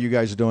about what you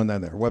guys are doing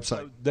down there?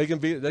 Website? So they can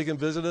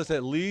visit us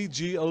at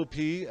leegop.org.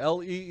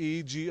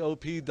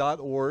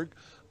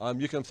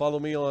 You can follow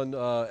me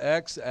on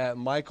X at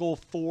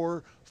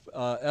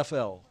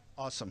Michael4FL.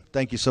 Awesome.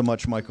 Thank you so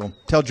much, Michael.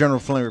 Tell General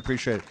Flynn we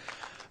appreciate it.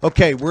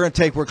 Okay, we're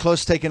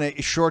close to taking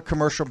a short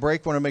commercial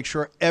break. Want to make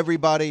sure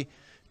everybody.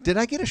 Did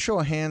I get a show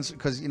of hands?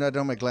 Because I don't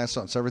have my glass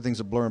on, so everything's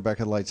a blur in back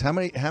of the lights. How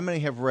many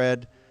have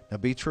read? Now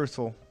be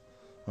truthful.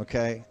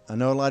 Okay, I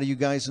know a lot of you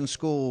guys in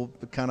school,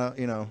 kind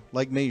of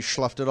like me,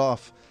 sloughed it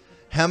off.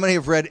 How many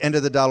have read End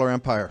of the Dollar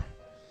Empire?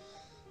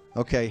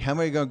 Okay, how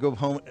many are going to go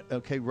home?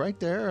 Okay, right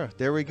there.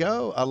 There we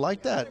go. I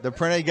like that. The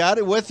printer got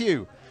it with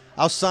you.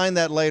 I'll sign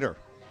that later,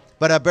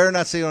 but I better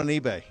not see it on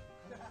eBay.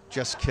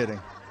 Just kidding.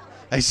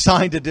 A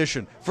signed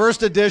edition.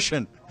 First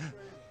edition.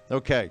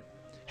 Okay.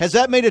 Has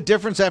that made a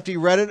difference after you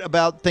read it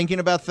about thinking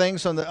about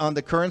things on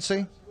the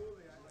currency?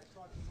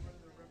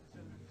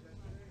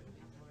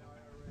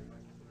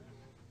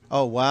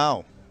 Oh,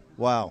 wow.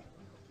 Well,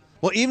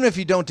 even if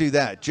you don't do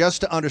that,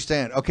 just to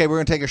understand. Okay, we're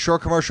going to take a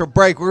short commercial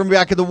break. We're going to be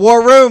back in the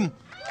War Room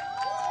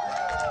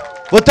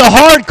with the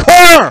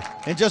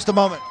hardcore in just a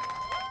moment.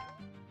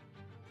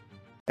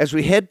 As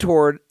we head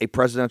toward a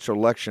presidential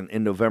election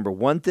in November,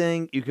 one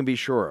thing you can be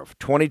sure of,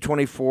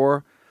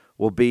 2024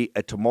 will be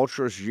a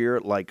tumultuous year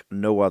like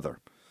no other.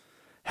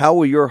 How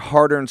will your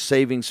hard-earned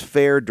savings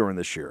fare during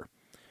this year?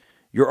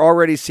 You're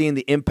already seeing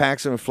the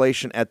impacts of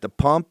inflation at the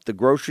pump, the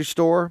grocery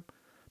store.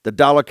 The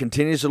dollar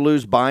continues to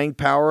lose buying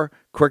power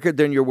quicker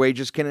than your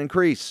wages can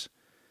increase.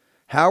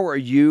 How are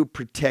you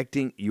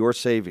protecting your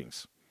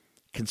savings?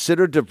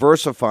 Consider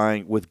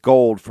diversifying with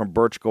gold from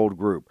Birch Gold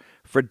Group.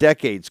 For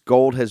decades,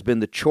 gold has been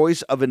the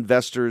choice of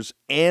investors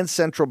and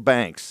central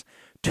banks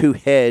to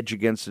hedge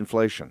against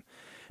inflation.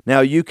 Now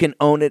you can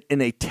own it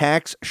in a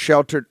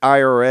tax-sheltered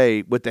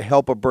IRA with the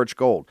help of Birch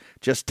Gold.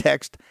 Just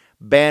text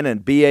Bannon,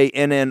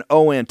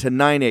 B-A-N-N-O-N, to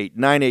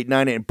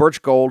 989898, and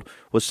Birch Gold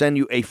will send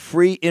you a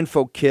free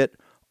info kit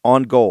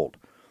on gold.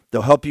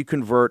 They'll help you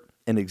convert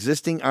an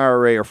existing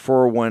IRA or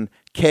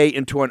 401k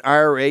into an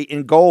IRA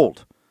in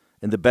gold.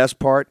 And the best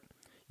part,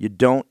 you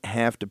don't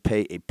have to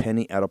pay a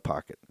penny out of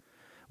pocket.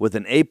 With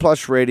an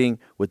A-plus rating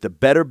with the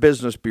Better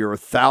Business Bureau,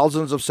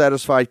 thousands of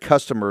satisfied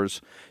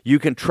customers, you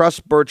can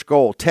trust Birch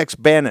Gold.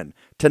 Text Bannon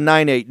to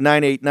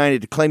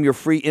 989898 to claim your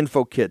free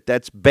info kit.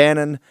 That's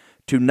Bannon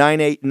to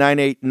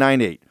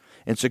 989898.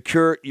 And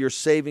secure your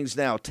savings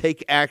now.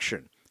 Take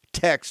action.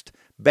 Text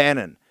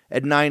Bannon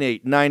at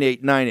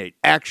 989898.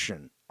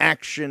 Action,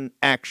 action,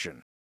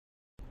 action.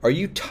 Are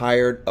you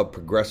tired of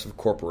progressive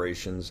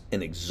corporations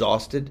and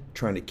exhausted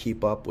trying to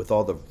keep up with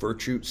all the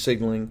virtue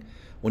signaling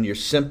when you're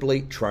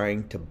simply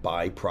trying to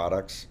buy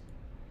products?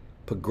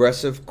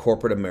 Progressive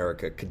corporate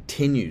America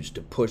continues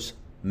to push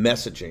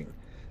messaging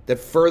that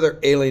further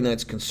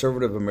alienates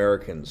conservative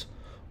Americans,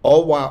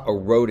 all while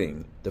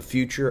eroding the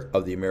future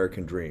of the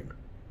American dream.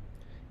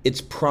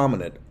 It's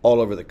prominent all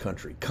over the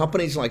country.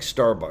 Companies like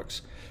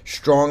Starbucks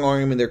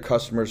strong-arming their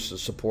customers to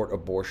support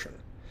abortion.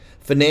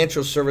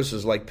 Financial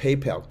services like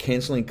PayPal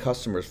canceling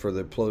customers for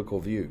their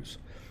political views.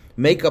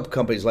 Makeup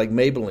companies like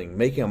Maybelline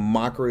making a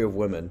mockery of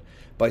women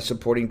by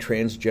supporting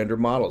transgender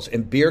models.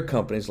 And beer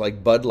companies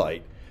like Bud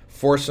Light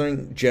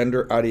forcing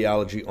gender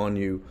ideology on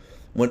you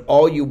when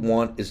all you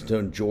want is to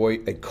enjoy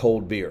a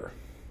cold beer.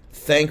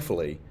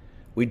 Thankfully,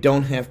 we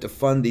don't have to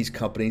fund these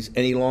companies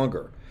any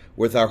longer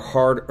with our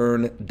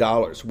hard-earned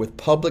dollars. With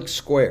Public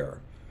Square,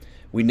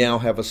 We now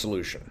have a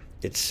solution.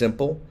 It's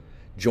simple.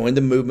 Join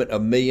the movement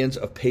of millions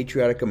of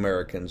patriotic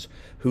Americans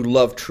who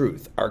love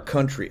truth, our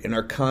country, and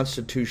our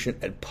Constitution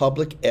at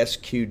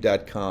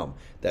publicsq.com.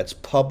 That's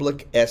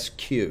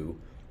publicsq.com.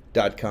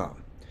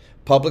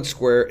 Public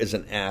Square is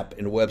an app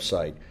and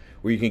website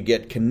where you can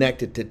get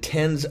connected to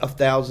tens of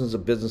thousands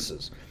of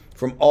businesses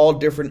from all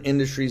different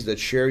industries that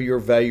share your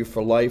value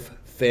for life,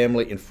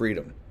 family, and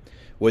freedom.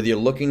 Whether you're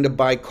looking to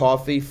buy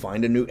coffee,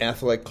 find a new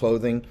athletic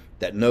clothing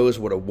that knows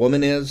what a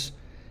woman is,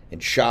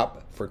 and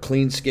shop for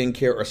clean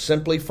skincare, or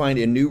simply find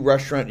a new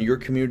restaurant in your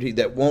community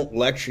that won't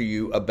lecture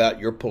you about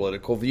your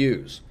political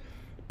views,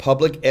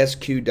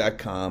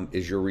 publicsq.com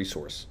is your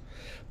resource.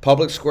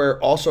 Public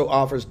Square also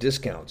offers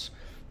discounts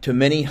to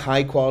many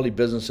high-quality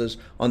businesses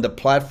on the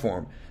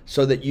platform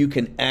so that you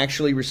can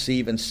actually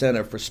receive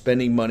incentive for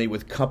spending money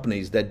with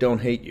companies that don't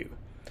hate you.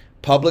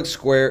 Public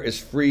Square is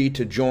free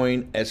to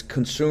join as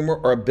consumer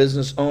or a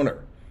business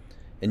owner,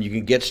 and you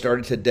can get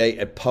started today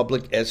at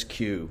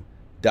publicsq.com.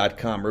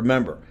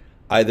 Remember,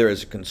 either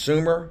as a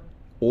consumer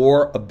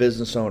or a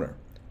business owner.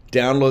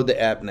 Download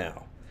the app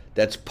now.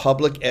 That's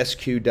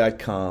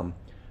publicsq.com,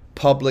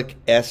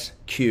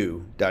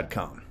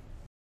 publicsq.com.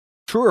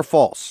 True or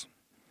false?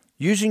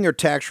 Using your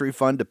tax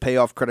refund to pay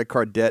off credit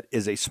card debt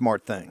is a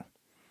smart thing.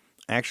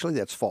 Actually,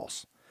 that's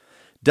false.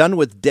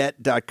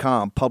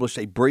 DoneWithDebt.com published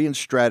a brilliant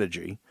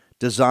strategy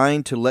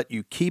designed to let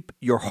you keep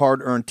your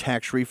hard-earned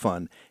tax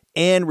refund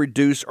and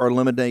reduce or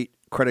eliminate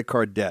credit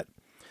card debt.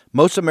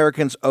 Most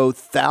Americans owe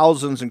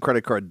thousands in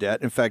credit card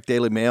debt. In fact,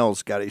 Daily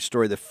Mail's got a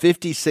story that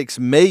 56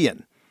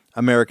 million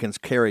Americans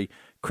carry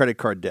credit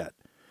card debt,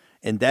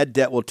 and that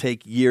debt will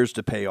take years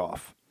to pay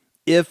off,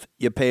 if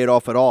you pay it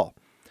off at all.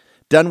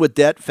 Done with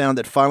Debt found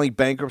that filing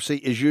bankruptcy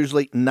is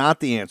usually not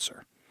the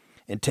answer,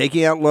 and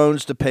taking out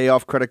loans to pay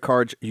off credit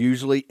cards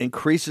usually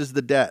increases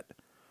the debt.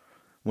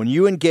 When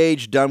you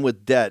engage Done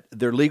with Debt,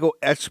 their legal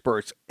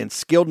experts and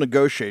skilled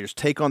negotiators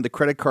take on the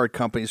credit card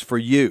companies for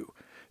you.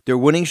 Their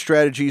winning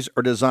strategies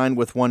are designed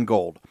with one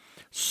goal: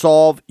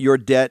 solve your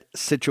debt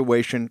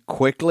situation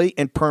quickly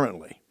and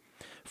permanently.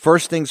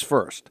 First things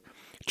first,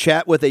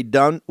 chat with a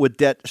Done with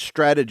Debt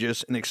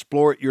strategist and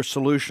explore your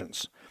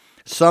solutions.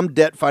 Some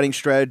debt fighting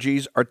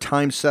strategies are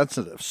time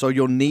sensitive, so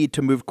you'll need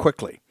to move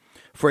quickly.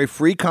 For a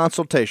free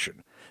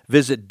consultation,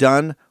 visit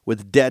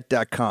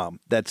donewithdebt.com.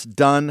 That's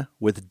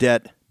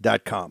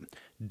donewithdebt.com.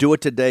 Do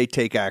it today.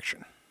 Take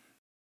action.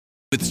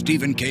 With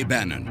Stephen K.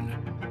 Bannon.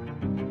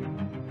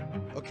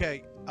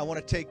 Okay, I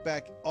want to take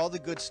back all the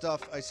good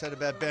stuff I said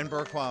about Ben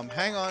Bergquam.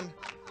 Hang on.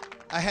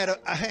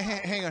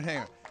 Hang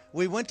on.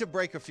 We went to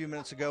break a few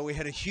minutes ago. We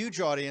had a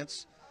huge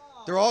audience.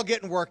 They're all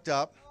getting worked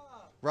up,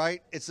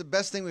 right? It's the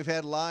best thing we've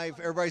had live.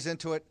 Everybody's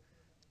into it.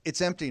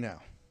 It's empty now.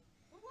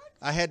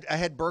 I had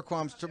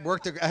Bergquam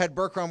work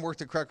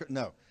the cracker.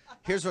 No.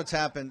 Here's what's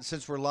happened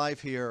since we're live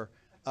here.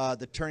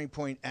 The Turning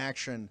Point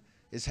Action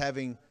is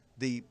having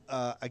the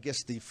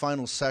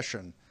final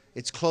session.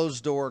 It's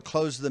closed door,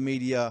 closed to the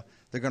media.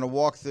 They're going to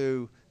walk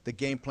through the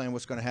game plan,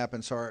 what's going to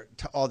happen. So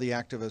all the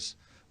activists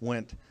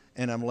went,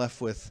 and I'm left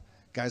with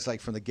guys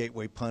like from the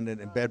Gateway Pundit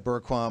and Ben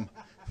Bergquam.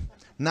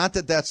 Not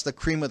that that's the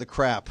cream of the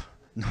crap.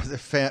 No, they're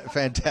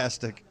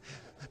fantastic.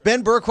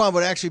 Ben Bergquam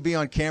would actually be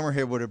on camera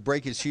here, would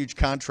break his huge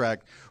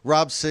contract.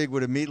 Rob Sigg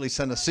would immediately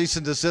send a cease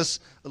and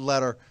desist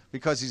letter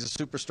because he's a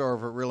superstar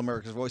of Real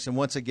America's Voice. And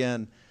once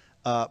again,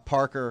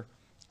 Parker,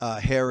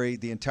 Harry,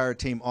 the entire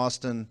team,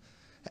 Austin.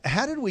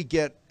 How did we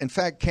get, in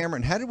fact,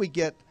 Cameron, how did we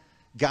get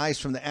guys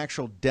from the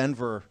actual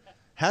Denver?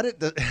 How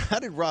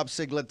did Rob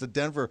Sigg let the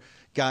Denver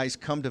guys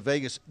come to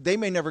Vegas? They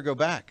may never go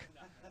back,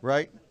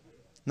 right?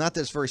 Not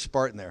that it's very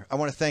Spartan there. I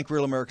want to thank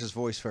Real America's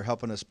Voice for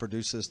helping us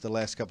produce this the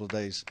last couple of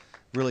days.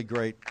 Really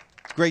great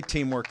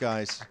teamwork,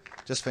 guys.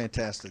 Just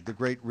fantastic. The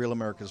great Real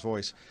America's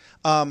Voice.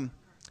 So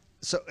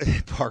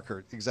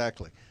Parker,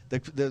 exactly.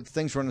 The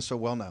thing's running so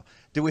well now.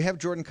 Do we have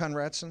Jordan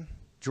Conradson?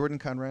 Jordan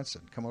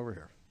Conradson, come over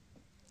here.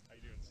 How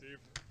you doing, Steve?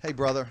 Hey,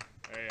 brother.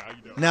 Hey, how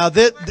you doing? Now,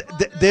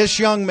 this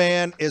young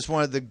man is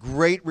one of the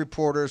great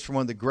reporters from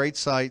one of the great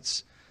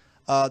sites,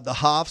 the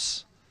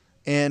Hoffs,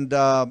 and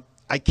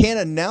I can't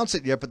announce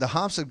it yet, but the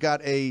Hoffs have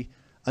got a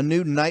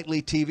new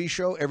nightly TV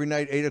show every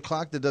night at 8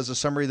 o'clock that does a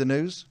summary of the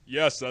news.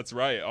 Yes, that's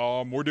right.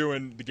 We're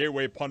doing the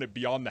Gateway Pundit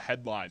Beyond the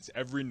Headlines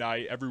every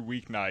night, every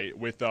weeknight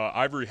with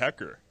Ivory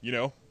Hecker,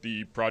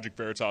 the Project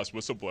Veritas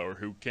whistleblower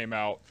who came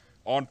out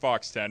on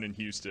Fox 10 in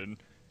Houston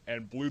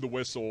and blew the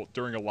whistle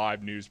during a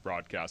live news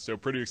broadcast. So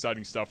pretty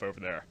exciting stuff over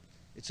there.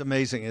 It's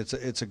amazing.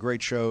 It's a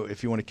great show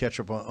if you want to catch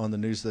up on the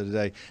news of the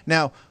day.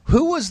 Now,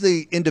 who was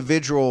the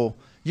individual?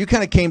 You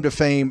kind of came to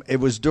fame. It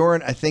was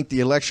during, I think,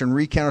 the election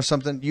recount or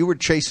something. You were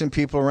chasing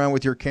people around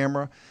with your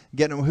camera.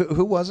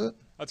 Who was it?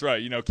 That's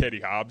right.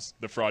 Katie Hobbs,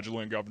 the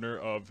fraudulent governor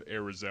of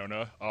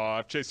Arizona.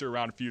 I've chased her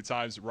around a few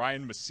times.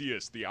 Ryan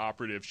Macias, the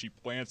operative she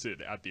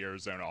planted at the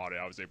Arizona audit,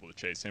 I was able to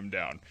chase him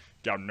down.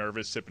 Got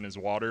nervous sipping his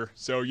water.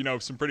 So,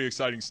 some pretty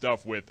exciting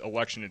stuff with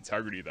election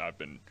integrity that I've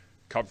been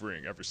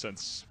covering ever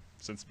since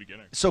since the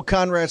beginning. So,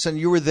 Conradson,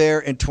 you were there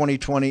in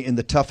 2020 in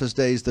the toughest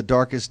days, the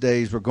darkest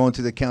days. We're going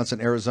through the counts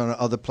in Arizona,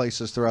 other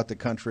places throughout the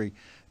country.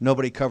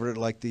 Nobody covered it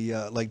like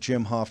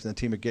Jim Hoft and the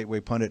team at Gateway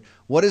Pundit.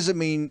 What does it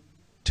mean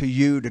to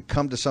you to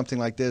come to something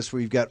like this where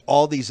you've got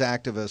all these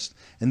activists,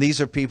 and these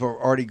are people who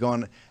have already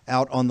gone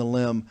out on the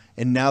limb,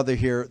 and now they're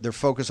here, they're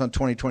focused on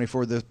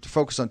 2024, they're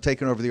focused on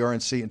taking over the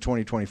RNC in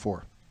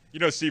 2024? You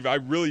know, Steve, I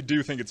really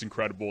do think it's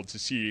incredible to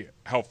see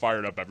how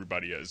fired up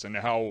everybody is and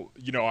how,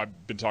 you know,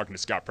 I've been talking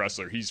to Scott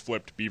Pressler. He's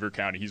flipped Beaver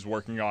County. He's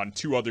working on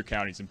 2 other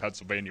counties in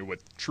Pennsylvania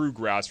with true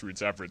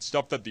grassroots efforts,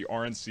 stuff that the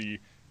RNC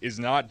is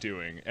not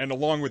doing. And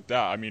along with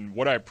that, I mean,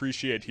 what I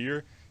appreciate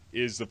here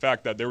is the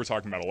fact that they were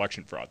talking about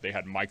election fraud. They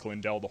had Mike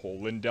Lindell, the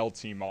whole Lindell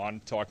team on,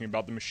 talking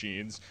about the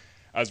machines.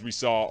 As we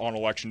saw on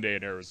Election Day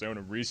in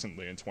Arizona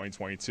recently in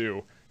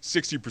 2022,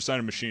 60%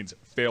 of machines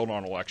failed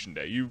on Election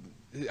Day.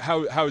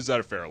 How is that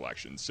a fair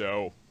election?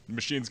 So the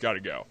machines got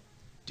to go.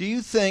 Do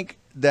you think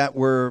that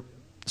we're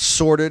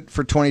sorted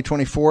for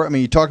 2024? I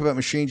mean, you talk about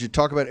machines, you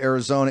talk about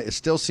Arizona. It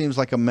still seems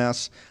like a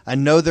mess. I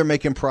know they're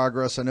making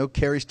progress. I know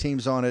Kerry's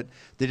team's on it.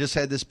 They just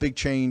had this big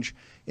change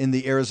in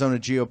the Arizona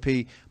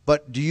GOP.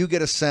 But do you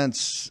get a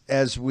sense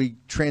as we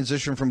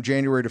transition from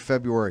January to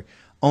February,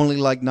 only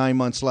like 9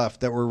 months left,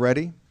 that we're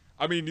ready?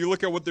 I mean, you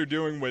look at what they're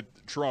doing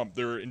with Trump.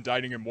 They're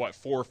indicting him, 4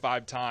 or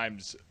 5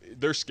 times.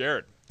 They're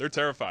scared. They're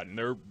terrified.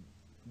 And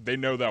they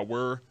know that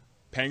we're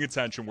paying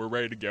attention. We're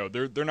ready to go.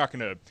 They're not going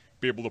to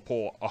be able to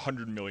pull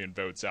 100 million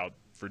votes out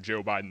for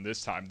Joe Biden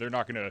this time. They're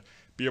not going to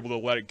be able to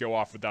let it go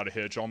off without a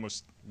hitch,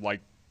 almost like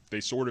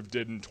they sort of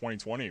did in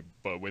 2020,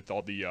 but with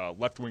all the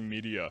left-wing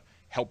media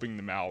helping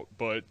them out.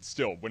 But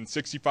still, when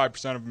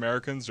 65% of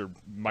Americans, or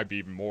might be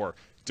even more,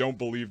 don't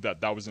believe that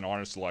that was an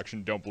honest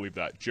election, don't believe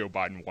that Joe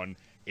Biden won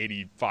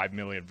 85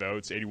 million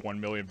votes, 81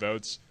 million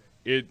votes,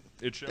 it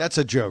shows. That's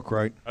a joke,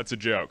 right? That's a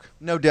joke.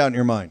 No doubt in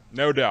your mind.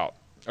 No doubt.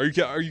 Are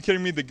you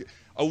kidding me?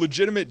 A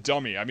legitimate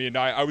dummy. I mean,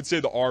 I would say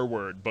the R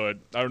word, but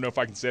I don't know if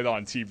I can say that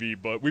on TV.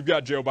 But we've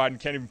got Joe Biden,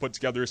 can't even put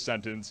together a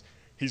sentence.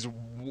 He's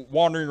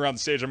wandering around the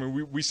stage. I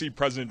mean, we see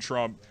President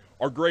Trump,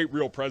 our great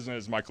real president,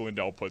 as Michael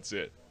Lindell puts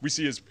it. We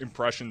see his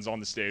impressions on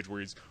the stage where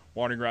he's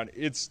wandering around.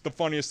 It's the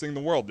funniest thing in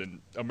the world,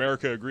 and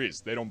America agrees.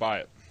 They don't buy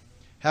it.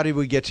 How did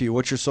we get to you?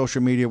 What's your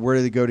social media? Where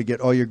do they go to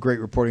get all your great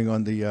reporting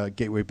on the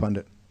Gateway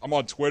Pundit? I'm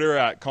on Twitter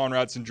at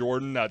Conradson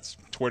Jordan. That's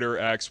Twitter,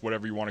 X,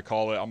 whatever you want to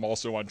call it. I'm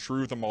also on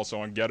Truth. I'm also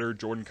on Getter,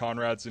 Jordan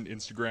Conradson,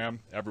 Instagram,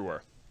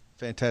 everywhere.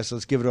 Fantastic.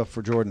 Let's give it up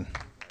for Jordan.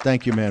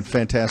 Thank you, man.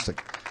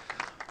 Fantastic.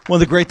 One of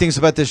the great things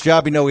about this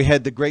job, we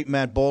had the great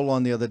Matt Bohl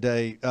on the other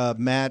day.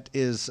 Matt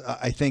is,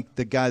 I think,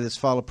 the guy that's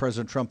followed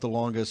President Trump the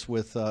longest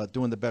with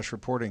doing the best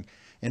reporting.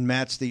 And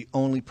Matt's the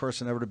only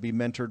person ever to be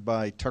mentored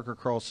by Tucker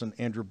Carlson,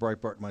 Andrew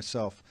Breitbart, and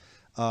myself.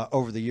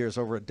 Over the years,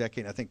 over a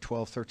decade, I think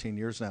 12, 13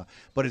 years now.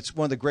 But it's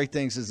one of the great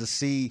things is to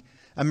see.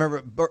 I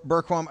remember,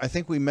 Berquam, I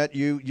think we met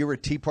you. You were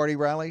at Tea Party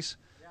rallies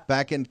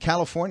back in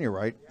California,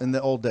 right? In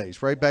the old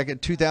days, right? Back in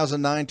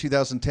 2009,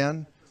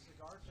 2010?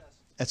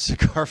 At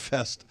Cigar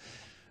Fest.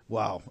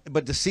 Wow.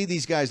 But to see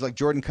these guys like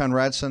Jordan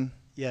Conradson.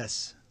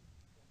 Yes.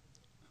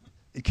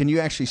 Can you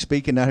actually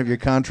speak and not have your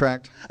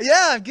contract?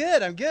 Yeah, I'm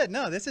good.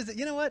 No, this is,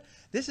 you know what?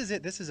 This is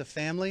it. This is a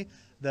family.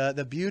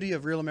 The beauty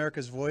of Real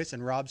America's Voice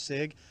and Rob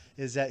Sig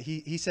is that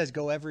he says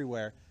go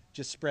everywhere,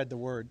 just spread the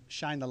word,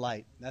 shine the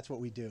light. That's what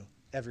we do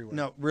everywhere.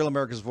 No, Real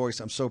America's Voice,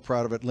 I'm so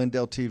proud of it.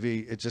 Lindell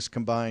TV, it just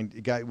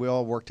combined. We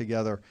all work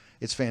together.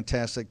 It's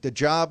fantastic. The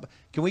job,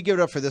 can we give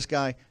it up for this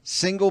guy?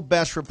 Single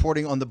best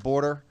reporting on the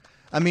border.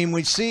 I mean,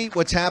 we see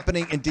what's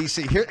happening in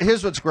D.C.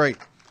 Here's what's great.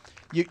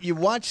 You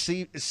watch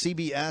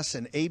CBS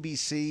and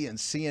ABC and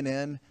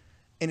CNN,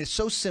 and it's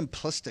so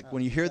simplistic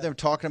when you hear them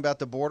talking about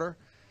the border.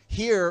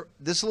 Here,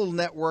 this little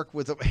network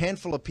with a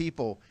handful of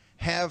people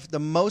have the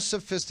most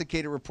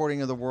sophisticated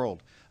reporting of the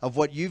world of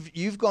what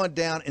you've gone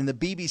down in the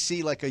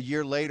BBC like a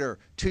year later,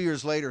 2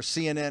 years later,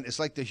 CNN. It's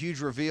like the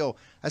huge reveal.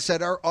 I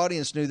said our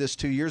audience knew this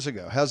 2 years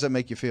ago. How does that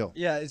make you feel?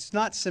 Yeah, it's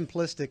not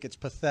simplistic. It's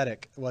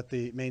pathetic what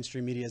the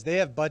mainstream media is. They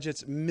have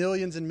budgets,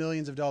 millions and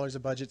millions of dollars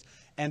of budgets,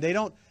 and they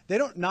don't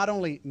not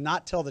only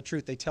not tell the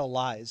truth, they tell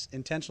lies,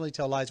 intentionally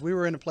tell lies. We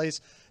were in a place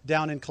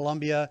down in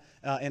Colombia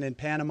and in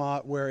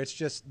Panama where it's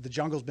just the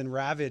jungle's been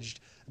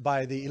ravaged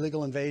by the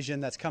illegal invasion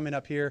that's coming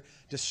up here,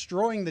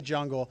 destroying the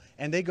jungle,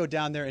 and they go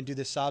down there and do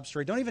this sob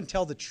story. Don't even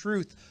tell the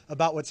truth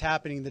about what's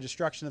happening, the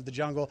destruction of the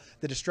jungle,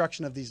 the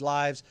destruction of these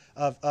lives,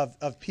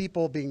 of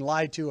people being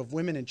lied to, of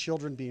women and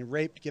children being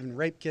raped, given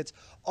rape kits.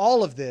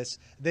 All of this,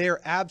 they are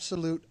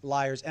absolute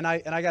liars. And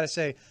I got to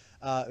say,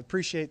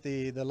 appreciate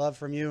the love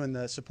from you and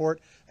the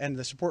support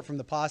from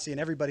the posse and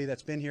everybody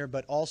that's been here,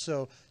 but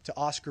also to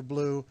Oscar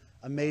Blue,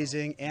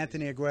 amazing,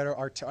 Anthony Aguero,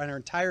 our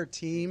entire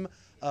team,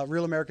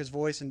 Real America's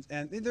Voice,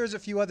 and there's a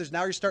few others.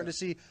 Now you're starting to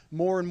see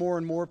more and more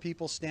and more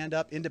people stand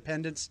up,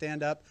 independents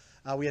stand up.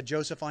 We had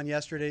Joseph on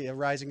yesterday, a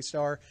rising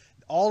star.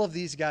 All of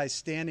these guys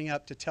standing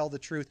up to tell the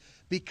truth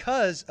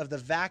because of the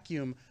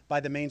vacuum by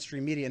the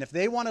mainstream media. And if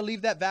they want to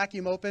leave that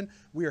vacuum open,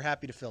 we are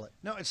happy to fill it.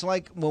 No, it's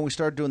like when we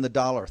started doing the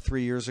dollar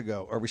 3 years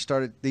ago, or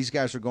these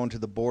guys are going to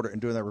the border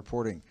and doing that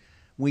reporting.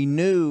 we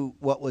knew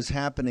what was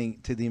happening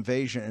to the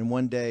invasion, and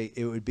one day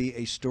it would be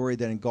a story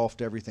that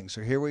engulfed everything. So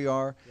here we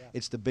are. Yeah.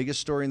 It's the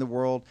biggest story in the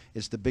world.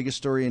 It's the biggest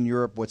story in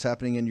Europe. What's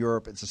happening in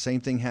Europe, it's the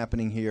same thing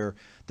happening here.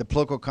 The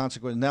political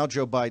consequences. Now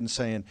Joe Biden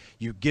saying,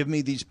 you give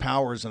me these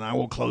powers and I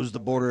will close the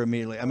border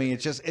immediately. I mean,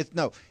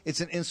 it's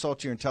an insult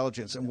to your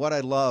intelligence. And what I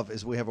love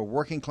is we have a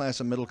working class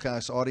and middle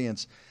class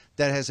audience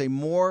that has a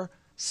more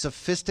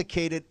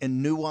sophisticated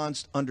and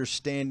nuanced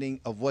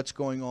understanding of what's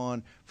going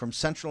on from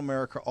Central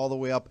America all the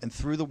way up and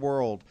through the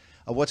world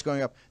of what's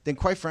going up than,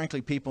 quite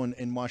frankly, people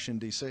in Washington,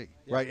 D.C.,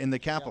 right, in the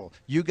Capitol.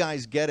 Yeah. You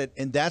guys get it,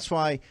 and that's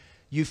why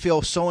you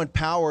feel so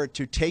empowered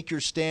to take your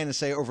stand and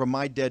say, over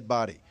my dead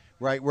body,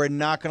 right? We're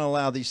not going to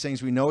allow these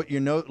things. We know it. You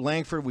know,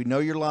 Langford, we know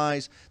your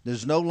lies.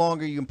 There's no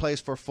longer you can play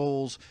us for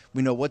fools.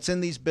 We know what's in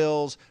these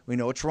bills. We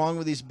know what's wrong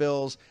with these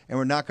bills, and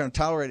we're not going to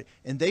tolerate it.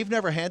 And they've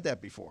never had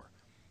that before.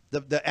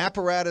 The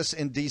apparatus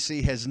in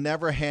D.C. has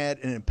never had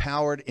an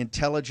empowered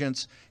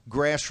intelligence,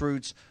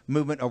 grassroots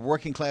movement of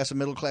working class and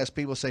middle class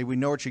people say, we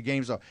know what your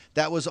games are.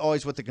 That was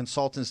always what the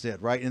consultants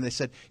did, right? And they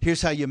said,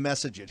 here's how you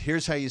message it.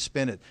 Here's how you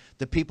spin it.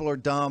 The people are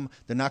dumb.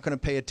 They're not going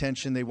to pay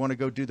attention. They want to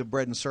go do the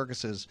bread and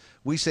circuses.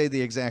 We say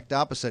the exact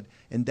opposite,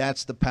 and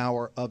that's the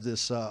power of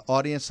this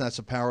audience. That's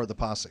the power of the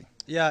posse.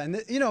 Yeah, and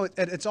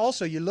it's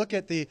also, you look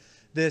at this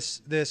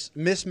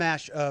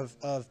mismatch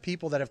of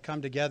people that have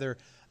come together.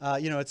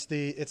 It's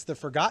the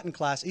forgotten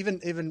class.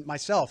 Even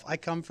myself, I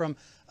come from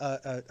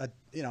I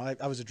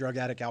was a drug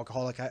addict,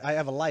 alcoholic. I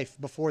have a life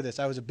before this.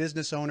 I was a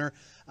business owner.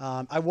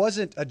 I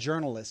wasn't a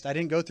journalist. I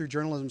didn't go through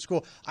journalism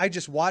school. I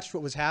just watched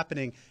what was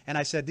happening, and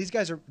I said, these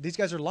guys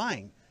are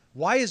lying.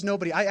 Why is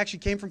nobody? I actually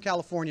came from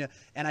California,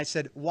 and I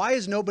said, why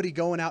is nobody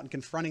going out and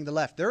confronting the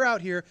left? They're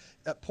out here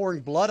pouring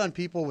blood on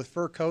people with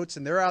fur coats,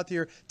 and they're out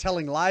here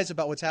telling lies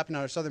about what's happening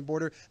on our southern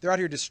border. They're out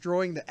here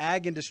destroying the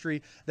ag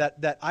industry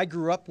that I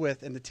grew up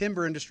with and the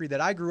timber industry that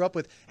I grew up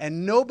with,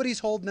 and nobody's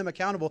holding them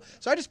accountable.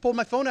 So I just pulled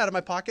my phone out of my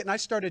pocket, and I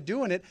started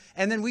doing it,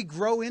 and then we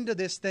grow into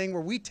this thing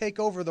where we take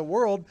over the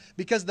world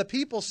because the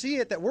people see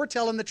it that we're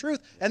telling the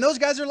truth, and those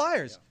guys are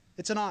liars. Yeah.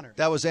 It's an honor.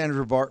 That was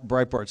Andrew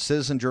Breitbart,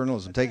 Citizen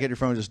Journalism. Take it your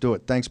phone, just do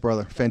it. Thanks,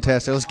 brother.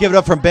 Fantastic. Let's give it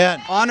up for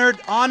Ben. Honored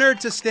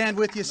to stand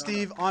with you,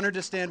 Steve. Honored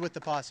to stand with the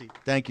posse.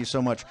 Thank you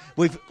so much.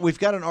 We've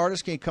got an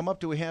artist. Can you come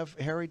up? Do we have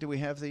Harry? Do we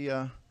have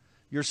the?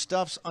 Your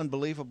stuff's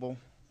unbelievable.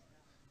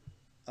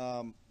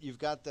 You've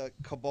got the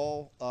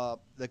Kabul,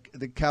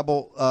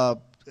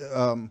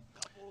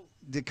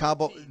 the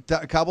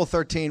Kabul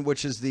 13,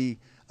 which is the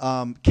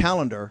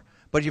calendar.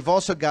 But you've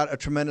also got a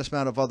tremendous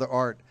amount of other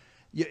art.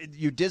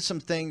 You did some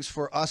things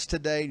for us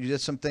today. You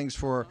did some things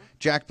for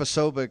Jack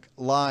Posobiec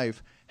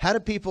live. How do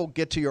people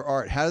get to your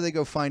art? How do they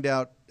go find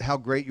out how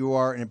great you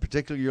are, and in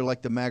particular, you're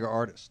like the MAGA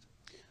artist?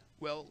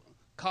 Well,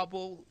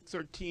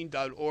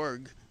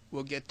 Kabul13.org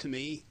will get to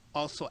me.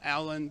 Also,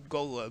 Alan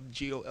Golub,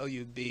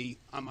 G-O-L-U-B.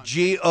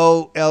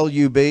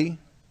 G-O-L-U-B?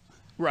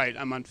 Right.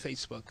 I'm on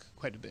Facebook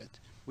quite a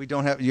bit.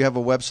 You have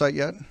a website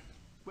yet?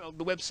 Well,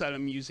 the website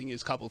I'm using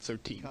is Kabul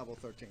 13. Kabul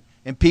 13.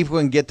 And people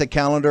can get the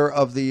calendar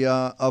of the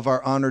of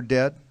our honored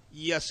dead?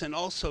 Yes, and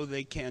also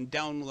they can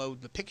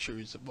download the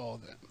pictures of all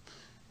of them.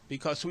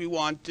 Because we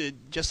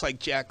wanted, just like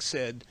Jack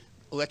said,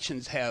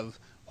 elections have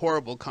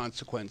horrible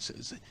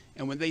consequences.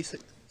 And when they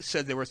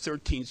said there were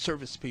 13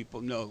 service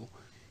people, no,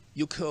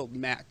 you killed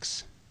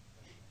Max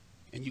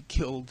and you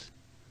killed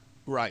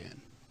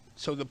Ryan.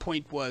 So the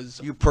point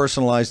was... You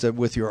personalized it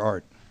with your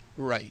art.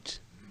 Right.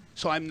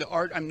 So I'm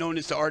known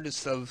as the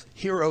artist of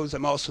heroes.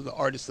 I'm also the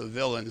artist of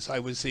villains. I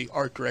was the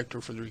art director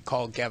for the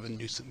Recall Gavin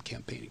Newsom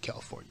campaign in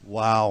California.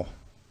 Wow.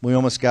 We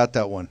almost got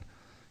that one.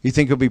 You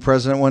think he'll be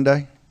president one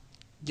day?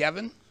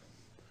 Gavin?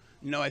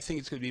 No, I think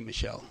it's going to be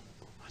Michelle.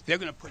 They're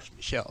going to push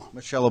Michelle.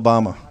 Michelle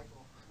Obama.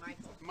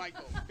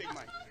 Michael, Big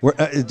Mike.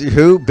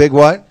 Who? Big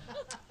what?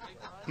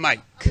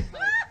 Mike.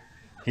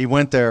 He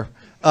went there.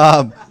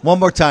 One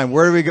more time.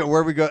 Where do we go?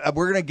 We're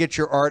going to get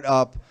your art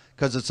up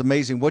because it's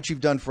amazing what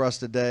you've done for us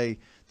today.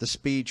 The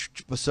speech,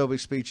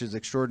 Posobiec's speech is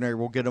extraordinary.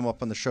 We'll get him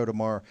up on the show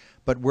tomorrow.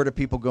 But where do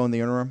people go in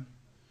the interim?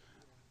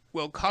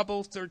 Well,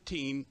 Kabul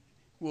 13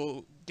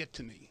 will get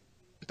to me.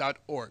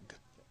 .org.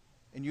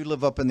 And you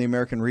live up in the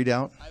American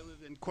Redoubt? I live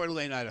in Coeur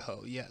d'Alene,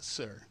 Idaho. Yes,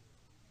 sir.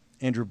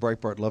 Andrew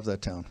Breitbart loved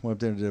that town. Went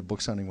up there and did a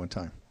book signing one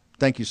time.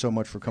 Thank you so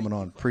much for coming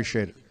on.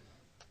 Appreciate it.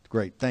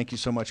 Great. Thank you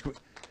so much.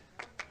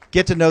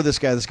 Get to know this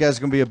guy. This guy's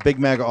going to be a big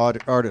MAGA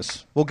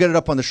artist. We'll get it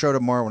up on the show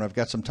tomorrow when I've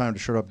got some time to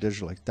show it up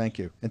digitally. Thank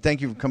you. And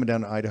thank you for coming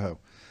down to Idaho.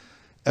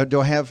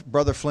 Do I have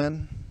Brother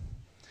Flynn?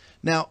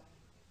 Now,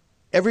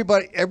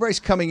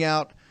 everybody's coming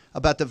out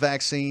about the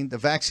vaccine. The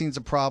vaccine's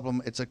a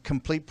problem. It's a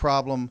complete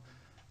problem.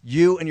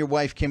 You and your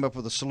wife came up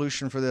with a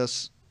solution for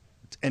this.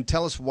 And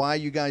tell us why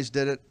you guys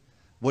did it,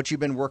 what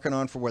you've been working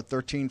on for,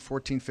 13,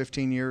 14,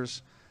 15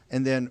 years,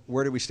 and then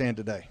where do we stand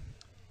today?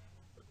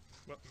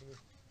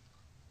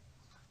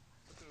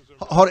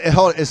 Hold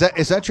it.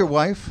 Is that your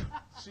wife?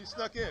 She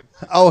snuck in.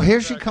 Oh, here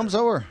she comes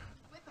over.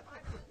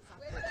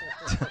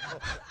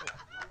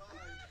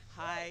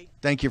 Hi.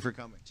 Thank you for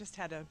coming. Just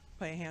had to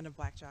play a hand of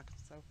blackjack,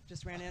 so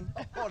just ran in.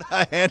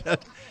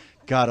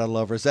 God, I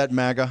love her. Is that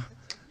MAGA?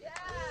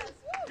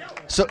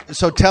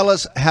 So tell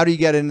us, how do you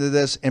get into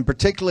this? And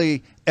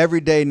particularly every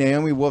day,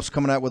 Naomi Wolf's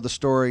coming out with a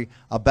story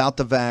about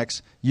the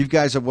vax. You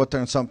guys have worked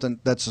on something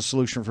that's a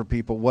solution for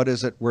people. What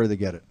is it? Where do they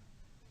get it?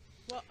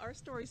 Well, our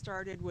story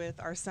started with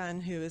our son,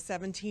 who is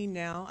 17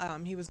 now.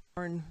 He was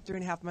born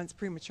 3.5 months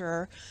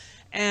premature,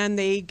 and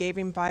they gave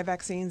him 5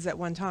 vaccines at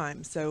one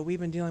time. So we've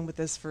been dealing with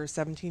this for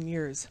 17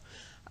 years.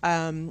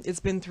 It's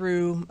been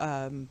through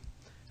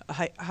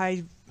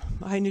high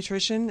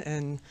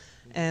nutrition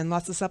and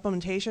lots of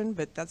supplementation,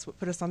 but that's what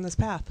put us on this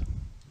path.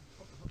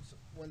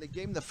 When they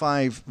gave him the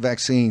 5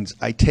 vaccines,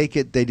 I take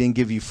it they didn't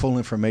give you full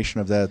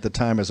information of that at the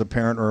time as a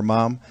parent or a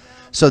mom.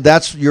 So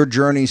that's your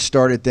journey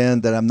started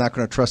then, that I'm not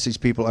going to trust these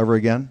people ever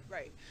again?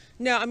 Right.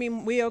 No, I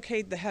mean, we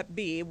okayed the Hep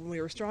B when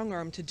we were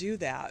strong-armed to do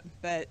that,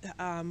 but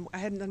I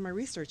hadn't done my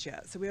research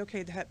yet. So we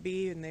okayed the Hep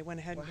B, and they went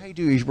ahead. Well, how do you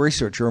do your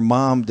research? You're a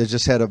mom that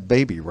just had a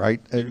baby,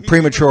 right?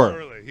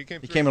 Premature. He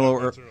came a little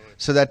early.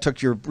 So that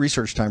took your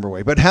research time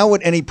away. But how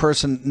would any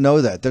person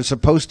know that? They're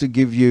supposed to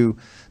give you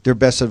their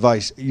best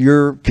advice.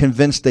 You're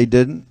convinced they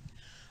didn't?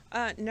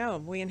 No,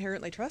 we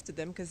inherently trusted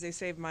them because they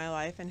saved my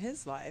life and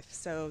his life.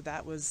 So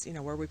that was,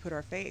 where we put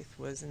our faith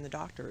was in the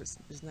doctors.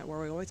 Isn't that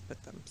where we always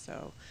put them?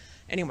 So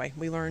anyway,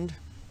 we learned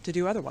to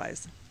do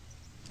otherwise.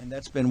 And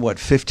that's been, what,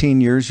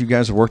 15 years you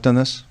guys have worked on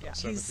this? Yeah,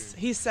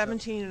 he's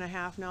 17 and a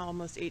half now,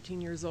 almost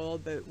 18 years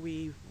old, but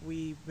we've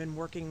been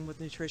working with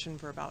nutrition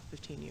for about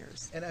 15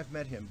 years. And I've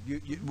met him.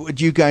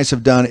 What you guys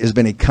have done has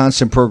been a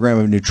constant program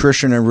of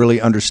nutrition and really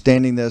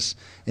understanding this,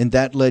 and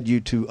that led you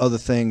to other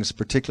things,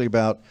 particularly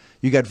about,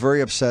 you got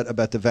very upset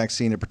about the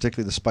vaccine and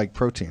particularly the spike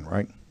protein,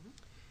 right?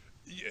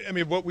 I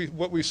mean, what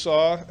we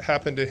saw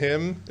happen to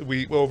him,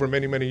 over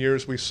many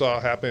years, we saw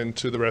happen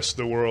to the rest of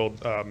the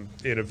world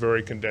in a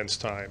very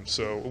condensed time.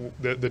 So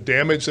the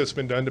damage that's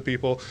been done to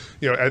people,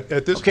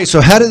 at this. Okay,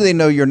 so how do they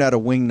know you're not a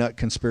wingnut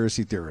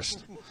conspiracy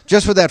theorist?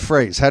 Just for that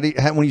phrase,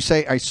 when you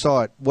say I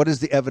saw it, what is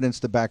the evidence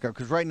to back up?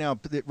 Because right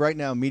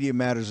now, Media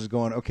Matters is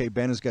going, okay,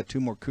 Ben has got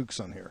 2 more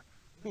kooks on here.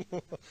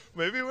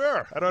 Maybe we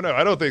are. I don't know.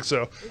 I don't think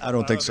so. I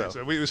don't think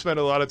so. We spend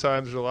a lot of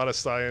time. There's a lot of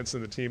science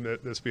in the team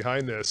that's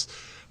behind this.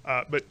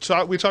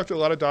 But we talked to a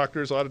lot of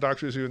doctors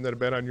even that have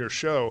been on your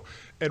show,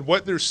 and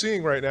what they're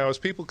seeing right now is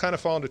people kind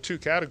of fall into 2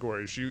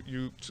 categories.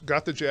 You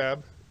got the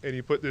jab and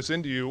you put this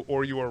into you,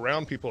 or you were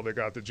around people that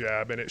got the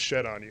jab and it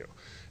shed on you,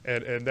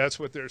 and that's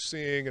what they're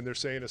seeing. And they're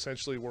saying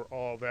essentially we're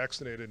all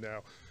vaccinated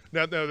now.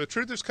 Now the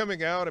truth is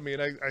coming out. I mean,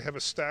 I have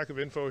a stack of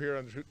info here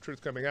on the truth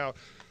coming out.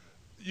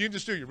 You can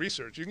just do your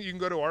research. You can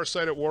go to our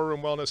site at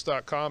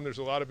warroomwellness.com. There's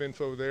a lot of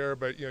info there,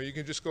 but you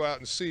can just go out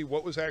and see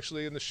what was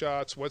actually in the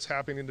shots, what's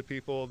happening to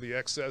people, the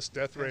excess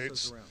death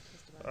rates.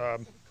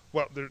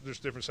 Well, there's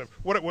different stuff.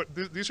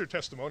 These are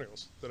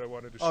testimonials that I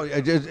wanted to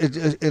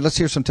share. Oh, let's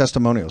hear some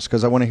testimonials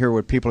because I want to hear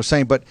what people are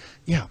saying. But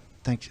yeah,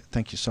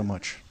 thank you so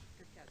much.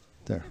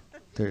 There,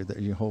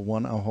 you hold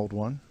one. I'll hold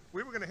one.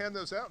 We were going to hand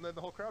those out, and then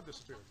the whole crowd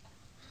disappeared.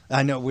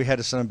 I know we had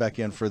to send them back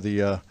in for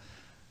the.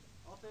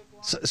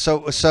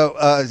 So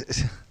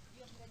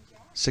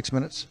 6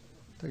 minutes.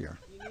 There you are.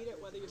 You need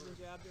it whether you've been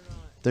jabbed or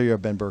not. There you are,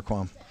 Ben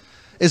Berquam.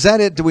 Is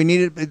that it? Do we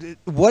need it?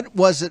 What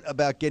was it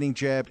about getting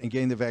jabbed and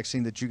getting the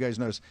vaccine that you guys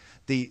noticed?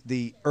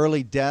 The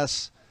early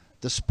deaths,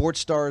 the sports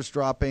stars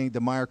dropping,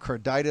 the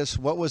myocarditis.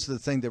 What was the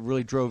thing that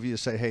really drove you to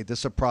say, hey, this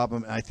is a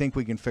problem, and I think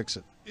we can fix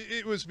it?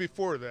 It was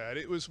before that.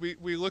 It was we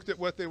looked at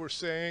what they were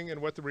saying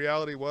and what the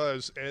reality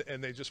was,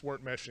 and they just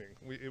weren't meshing.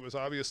 It was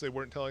obvious they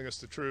weren't telling us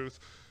the truth.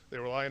 They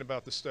were lying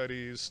about the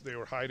studies. They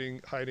were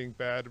hiding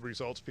bad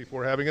results people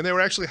were having. And they were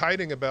actually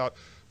hiding about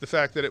the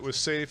fact that it was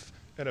safe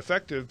and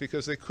effective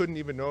because they couldn't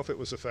even know if it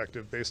was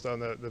effective based on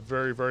the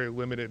very, very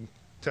limited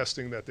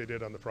testing that they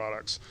did on the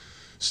products.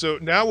 So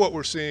now what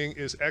we're seeing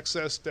is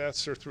excess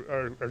deaths are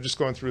just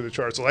going through the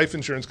charts. Life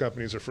insurance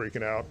companies are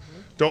freaking out.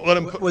 Don't let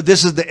them put... Well,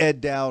 this is the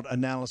Ed Dowd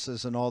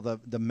analysis and all the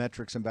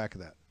metrics in back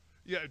of that.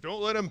 Yeah,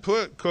 don't let them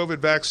put COVID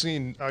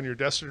vaccine on your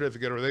death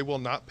certificate or they will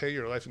not pay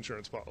your life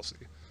insurance policy.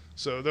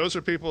 So those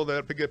are people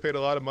that get paid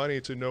a lot of money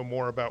to know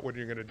more about when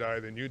you're going to die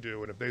than you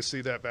do. And if they see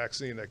that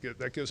vaccine,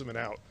 that gives them an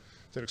out.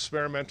 It's an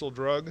experimental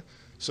drug.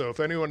 So if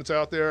anyone's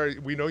out there,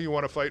 we know you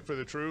want to fight for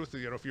the truth.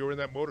 If you were in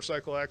that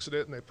motorcycle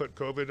accident and they put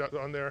COVID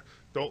on there,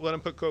 don't let them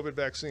put COVID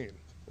vaccine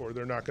or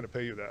they're not going to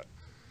pay you that.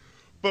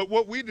 But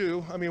what we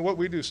do,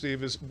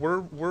 Steve, is we're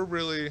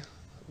really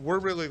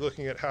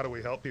looking at how do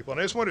we help people.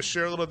 And I just want to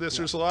share a little of this.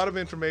 There's a lot of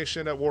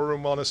information at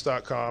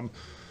warroomwellness.com.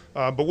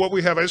 But what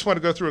we have, I just want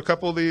to go through a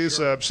couple of these.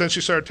 Since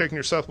you started taking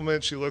your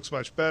supplements, she looks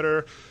much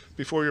better.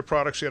 Before your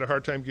product, she had a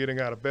hard time getting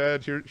out of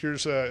bed.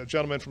 Here's a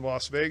gentleman from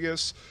Las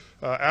Vegas.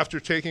 After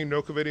taking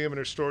nocovidium and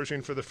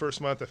Restorgine for the first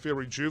month, I feel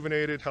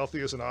rejuvenated,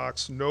 healthy as an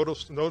ox,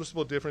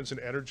 noticeable difference in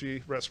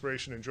energy,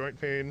 respiration, and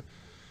joint pain.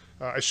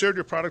 I shared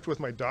your product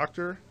with my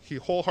doctor. He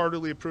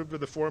wholeheartedly approved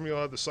of the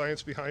formula, the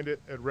science behind it,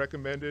 and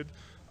recommended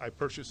I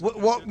purchased it.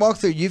 Walk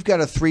through. You've got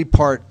a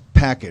 3-part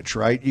package,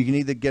 right? You can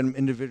either get them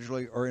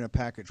individually or in a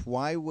package.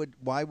 Why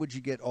would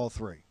you get all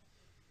 3?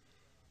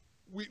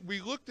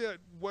 we looked at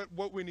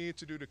what we need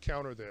to do to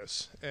counter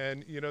this,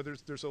 and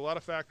there's a lot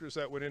of factors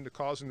that went into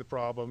causing the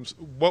problems.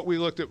 What we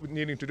looked at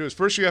needing to do is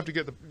first you have to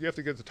get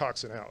the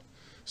toxin out,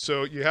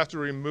 so you have to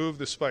remove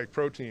the spike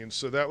proteins.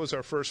 So that was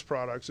our first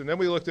product, and then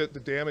we looked at the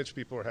damage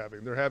people are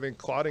having. They're having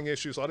clotting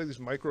issues, a lot of these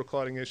micro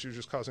clotting issues,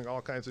 just causing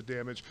all kinds of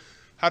damage.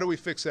 How do we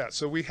fix that?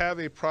 So we have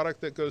a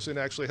product that goes in,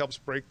 actually helps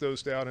break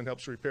those down and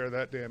helps repair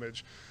that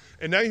damage.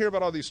 And now you hear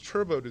about all these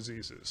turbo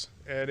diseases,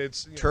 and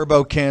it's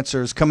Turbo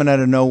cancers coming out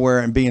of nowhere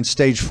and being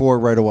stage 4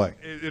 right away.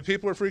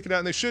 People are freaking out,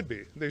 and they should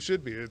be. They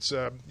should be. It's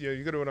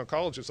you go to an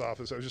oncologist's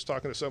office. I was just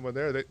talking to someone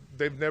there.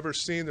 They've never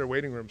seen their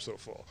waiting room so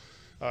full.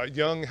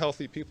 Young,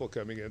 healthy people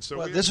coming in.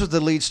 So this was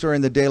the lead story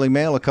in the Daily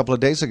Mail a couple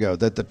of days ago,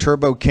 that the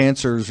turbo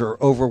cancers are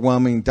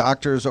overwhelming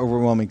doctors,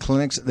 overwhelming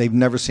clinics. They've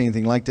never seen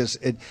anything like this.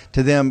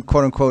 To them,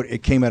 quote unquote,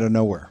 it came out of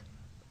nowhere.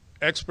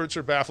 Experts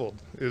are baffled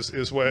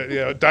is what,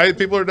 diet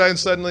people are dying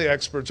suddenly,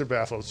 experts are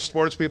baffled.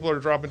 Sports people are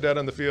dropping dead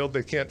on the field.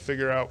 They can't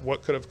figure out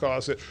what could have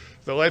caused it.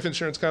 The life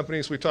insurance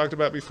companies we talked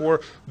about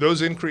before,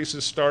 those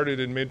increases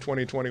started in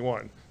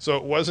mid-2021. So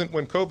it wasn't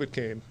when COVID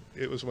came,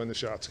 it was when the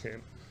shots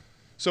came.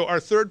 So our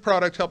third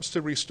product helps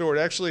to restore. It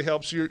actually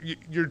helps your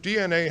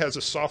DNA has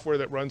a software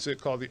that runs it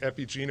called the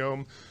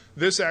epigenome.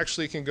 This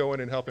actually can go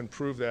in and help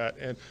improve that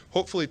and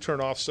hopefully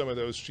turn off some of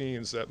those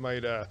genes that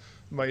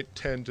might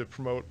tend to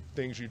promote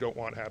things you don't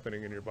want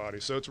happening in your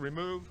body. So it's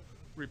remove,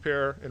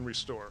 repair, and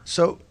restore.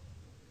 So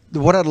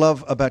what I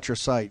love about your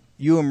site,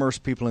 you immerse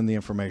people in the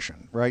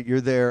information, right? You're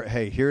there,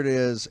 hey, here it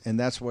is, and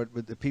that's what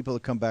the people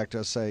that come back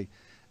to us say,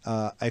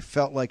 I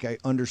felt like I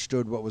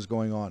understood what was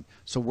going on.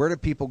 So where do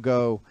people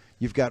go?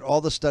 You've got all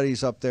the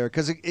studies up there,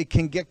 because it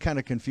can get kind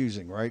of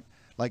confusing, right?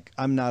 Like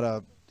I'm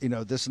not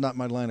this is not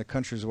my line of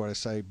country is what I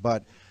say,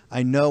 but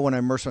I know when I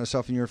immerse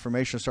myself in your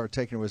information and start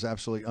taking it, was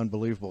absolutely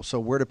unbelievable. So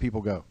where do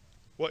people go?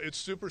 Well, it's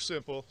super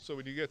simple. So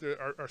when you get there,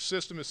 our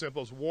system is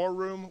simple. It's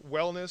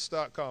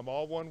WarRoomWellness.com.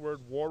 All one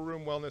word,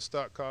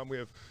 WarRoomWellness.com. We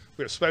have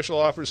special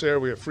offers there.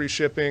 We have free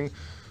shipping.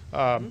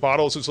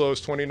 Bottles as low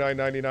as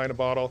 $29.99 a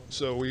bottle.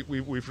 So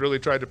we've really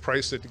tried to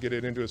price it to get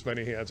it into as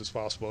many hands as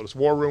possible. It's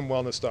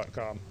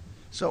WarRoomWellness.com.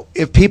 So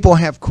if people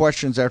have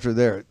questions after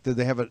there, do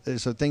they have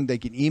is a thing they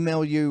can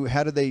email you?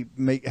 How do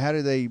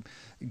they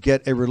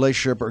get a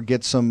relationship or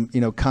get some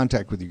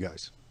contact with you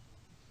guys?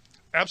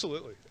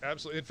 Absolutely.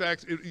 In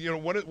fact,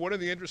 one of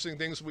the interesting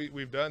things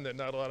we've done that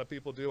not a lot of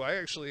people do, I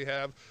actually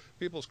have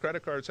people's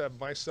credit cards have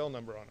my cell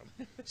number on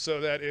them,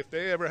 so that if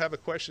they ever have a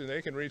question,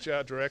 they can reach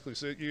out directly.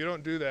 So you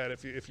don't do that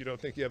if you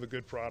don't think you have a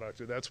good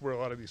product, and that's where a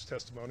lot of these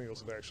testimonials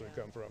have actually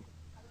come from.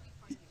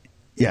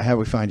 Yeah, how do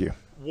we find you?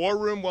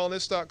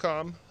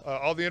 WarRoomWellness.com.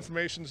 All the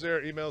information's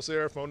there, emails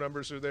there, phone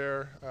numbers are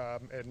there,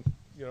 and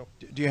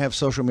Do you have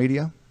social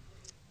media?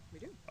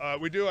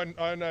 we do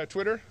on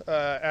Twitter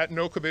at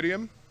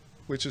NoCovidium,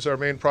 which is our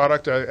main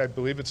product. I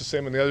believe it's the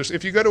same on the others.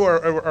 If you go to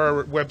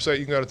our website,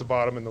 you can go at the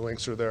bottom, and the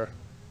links are there.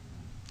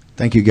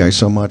 Thank you guys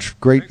so much.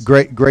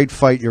 Great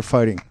fight you're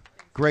fighting.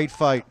 Great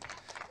fight.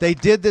 They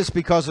did this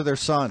because of their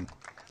son.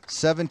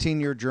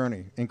 17-year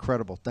journey.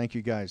 Incredible. Thank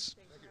you guys.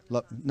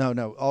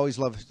 Always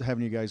love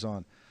having you guys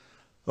on.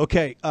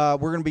 Okay, we're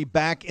going to be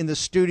back in the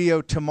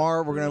studio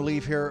tomorrow. We're going to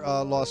leave here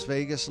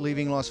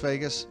leaving Las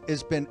Vegas.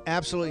 It's been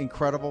absolutely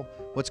incredible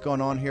what's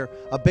going on here.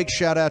 A big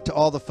shout out to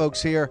all the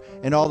folks here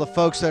and all the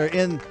folks that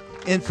are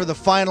in for the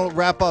final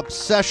wrap-up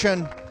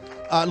session.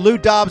 Lou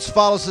Dobbs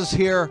follows us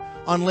here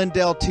on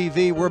Lindell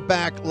TV. We're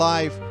back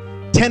live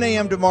 10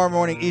 a.m. tomorrow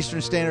morning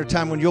Eastern Standard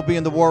Time when you'll be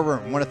in the War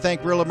Room. I want to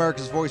thank Real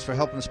America's Voice for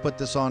helping us put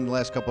this on the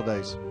last couple of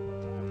days.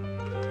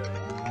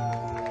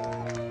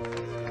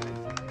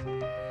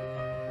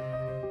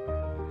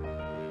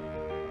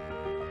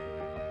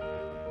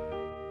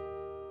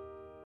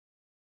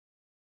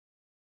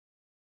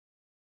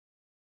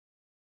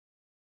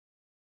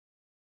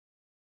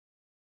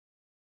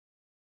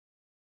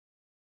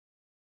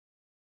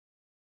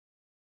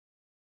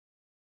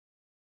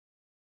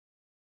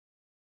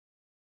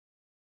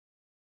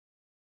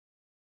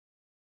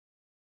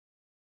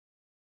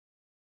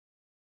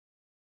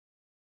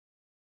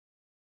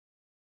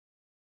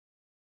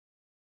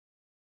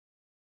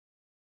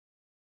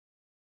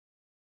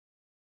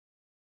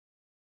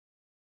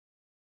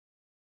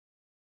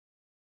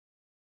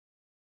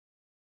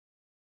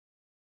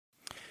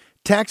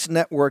 Tax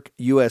Network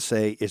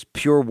USA is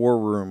pure war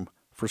room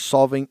for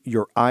solving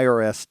your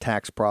IRS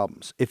tax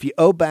problems. If you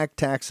owe back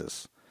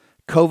taxes,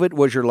 COVID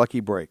was your lucky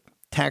break.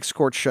 Tax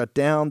court shut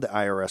down, the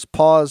IRS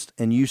paused,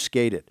 and you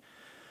skated.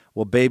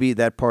 Well, baby,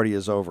 that party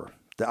is over.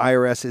 The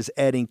IRS is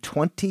adding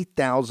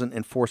 20,000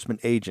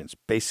 enforcement agents,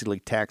 basically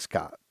tax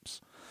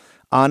cops.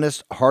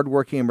 Honest,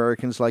 hardworking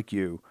Americans like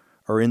you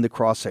are in the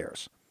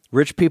crosshairs.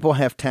 Rich people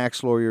have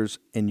tax lawyers,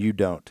 and you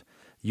don't.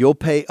 You'll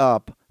pay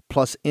up,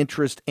 plus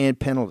interest and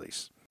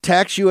penalties.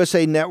 Tax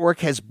USA Network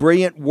has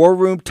brilliant war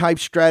room type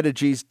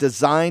strategies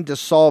designed to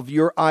solve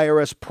your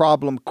IRS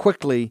problem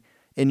quickly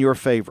in your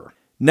favor.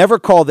 Never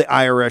call the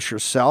IRS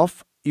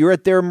yourself. You're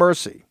at their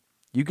mercy.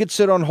 You could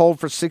sit on hold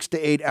for 6 to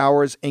 8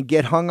 hours and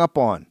get hung up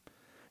on,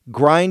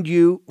 grind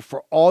you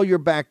for all your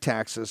back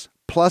taxes,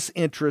 plus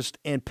interest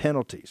and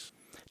penalties.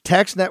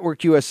 Tax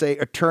Network USA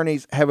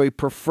attorneys have a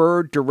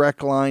preferred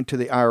direct line to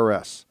the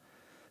IRS.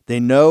 They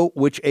know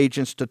which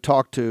agents to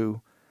talk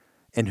to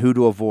and who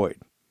to avoid.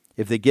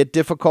 If they get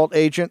difficult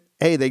agent,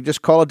 hey, they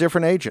just call a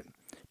different agent.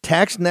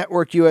 Tax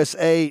Network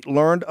USA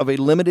learned of a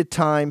limited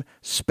time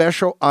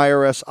special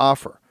IRS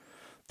offer.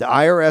 The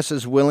IRS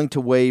is willing to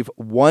waive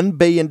 $1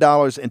 billion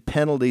in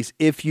penalties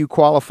if you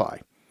qualify.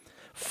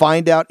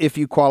 Find out if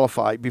you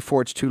qualify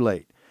before it's too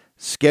late.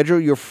 Schedule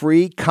your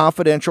free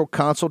confidential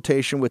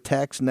consultation with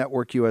Tax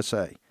Network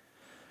USA.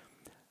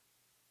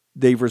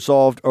 They've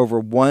resolved over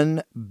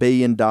 $1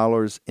 billion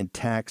in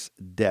tax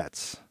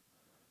debts.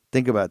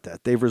 Think about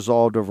that. They've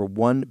resolved over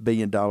 $1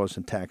 billion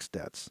in tax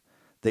debts.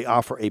 They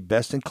offer a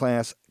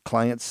best-in-class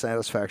client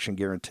satisfaction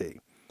guarantee.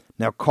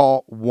 Now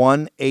call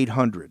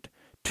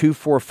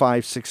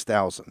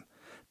 1-800-245-6000.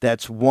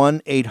 That's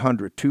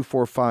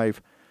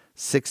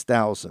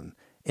 1-800-245-6000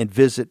 and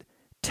visit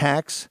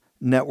Tax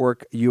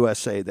Network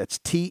USA. That's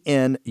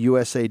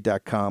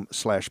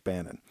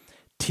tnusa.com/Bannon.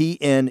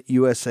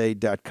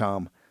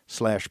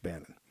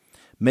 tnusa.com/Bannon.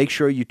 Make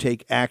sure you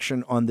take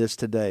action on this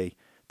today.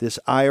 This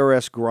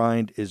IRS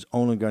grind is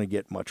only going to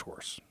get much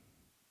worse.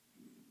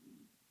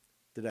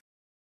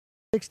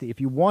 60. If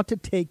you want to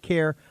take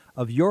care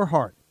of your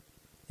heart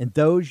and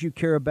those you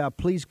care about,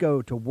 please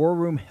go to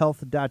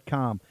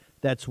warroomhealth.com.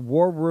 That's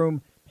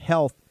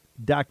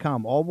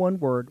warroomhealth.com. All one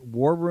word,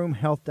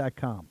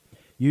 warroomhealth.com.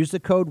 Use the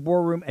code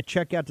WARROOM at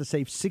checkout to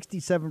save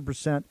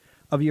 67%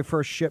 of your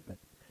first shipment.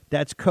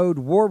 That's code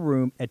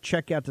WARROOM at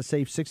checkout to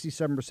save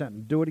 67%.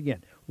 And do it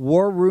again.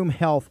 WarRoom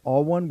Health,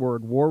 all one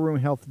word,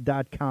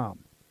 warroomhealth.com.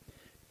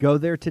 Go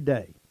there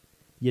today.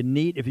 You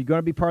need, if you're going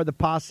to be part of the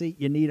posse,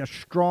 you need a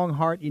strong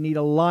heart. You need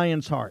a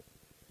lion's heart.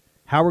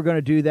 How we're going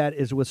to do that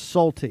is with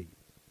Salty.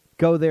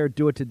 Go there,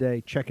 do it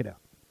today. Check it out.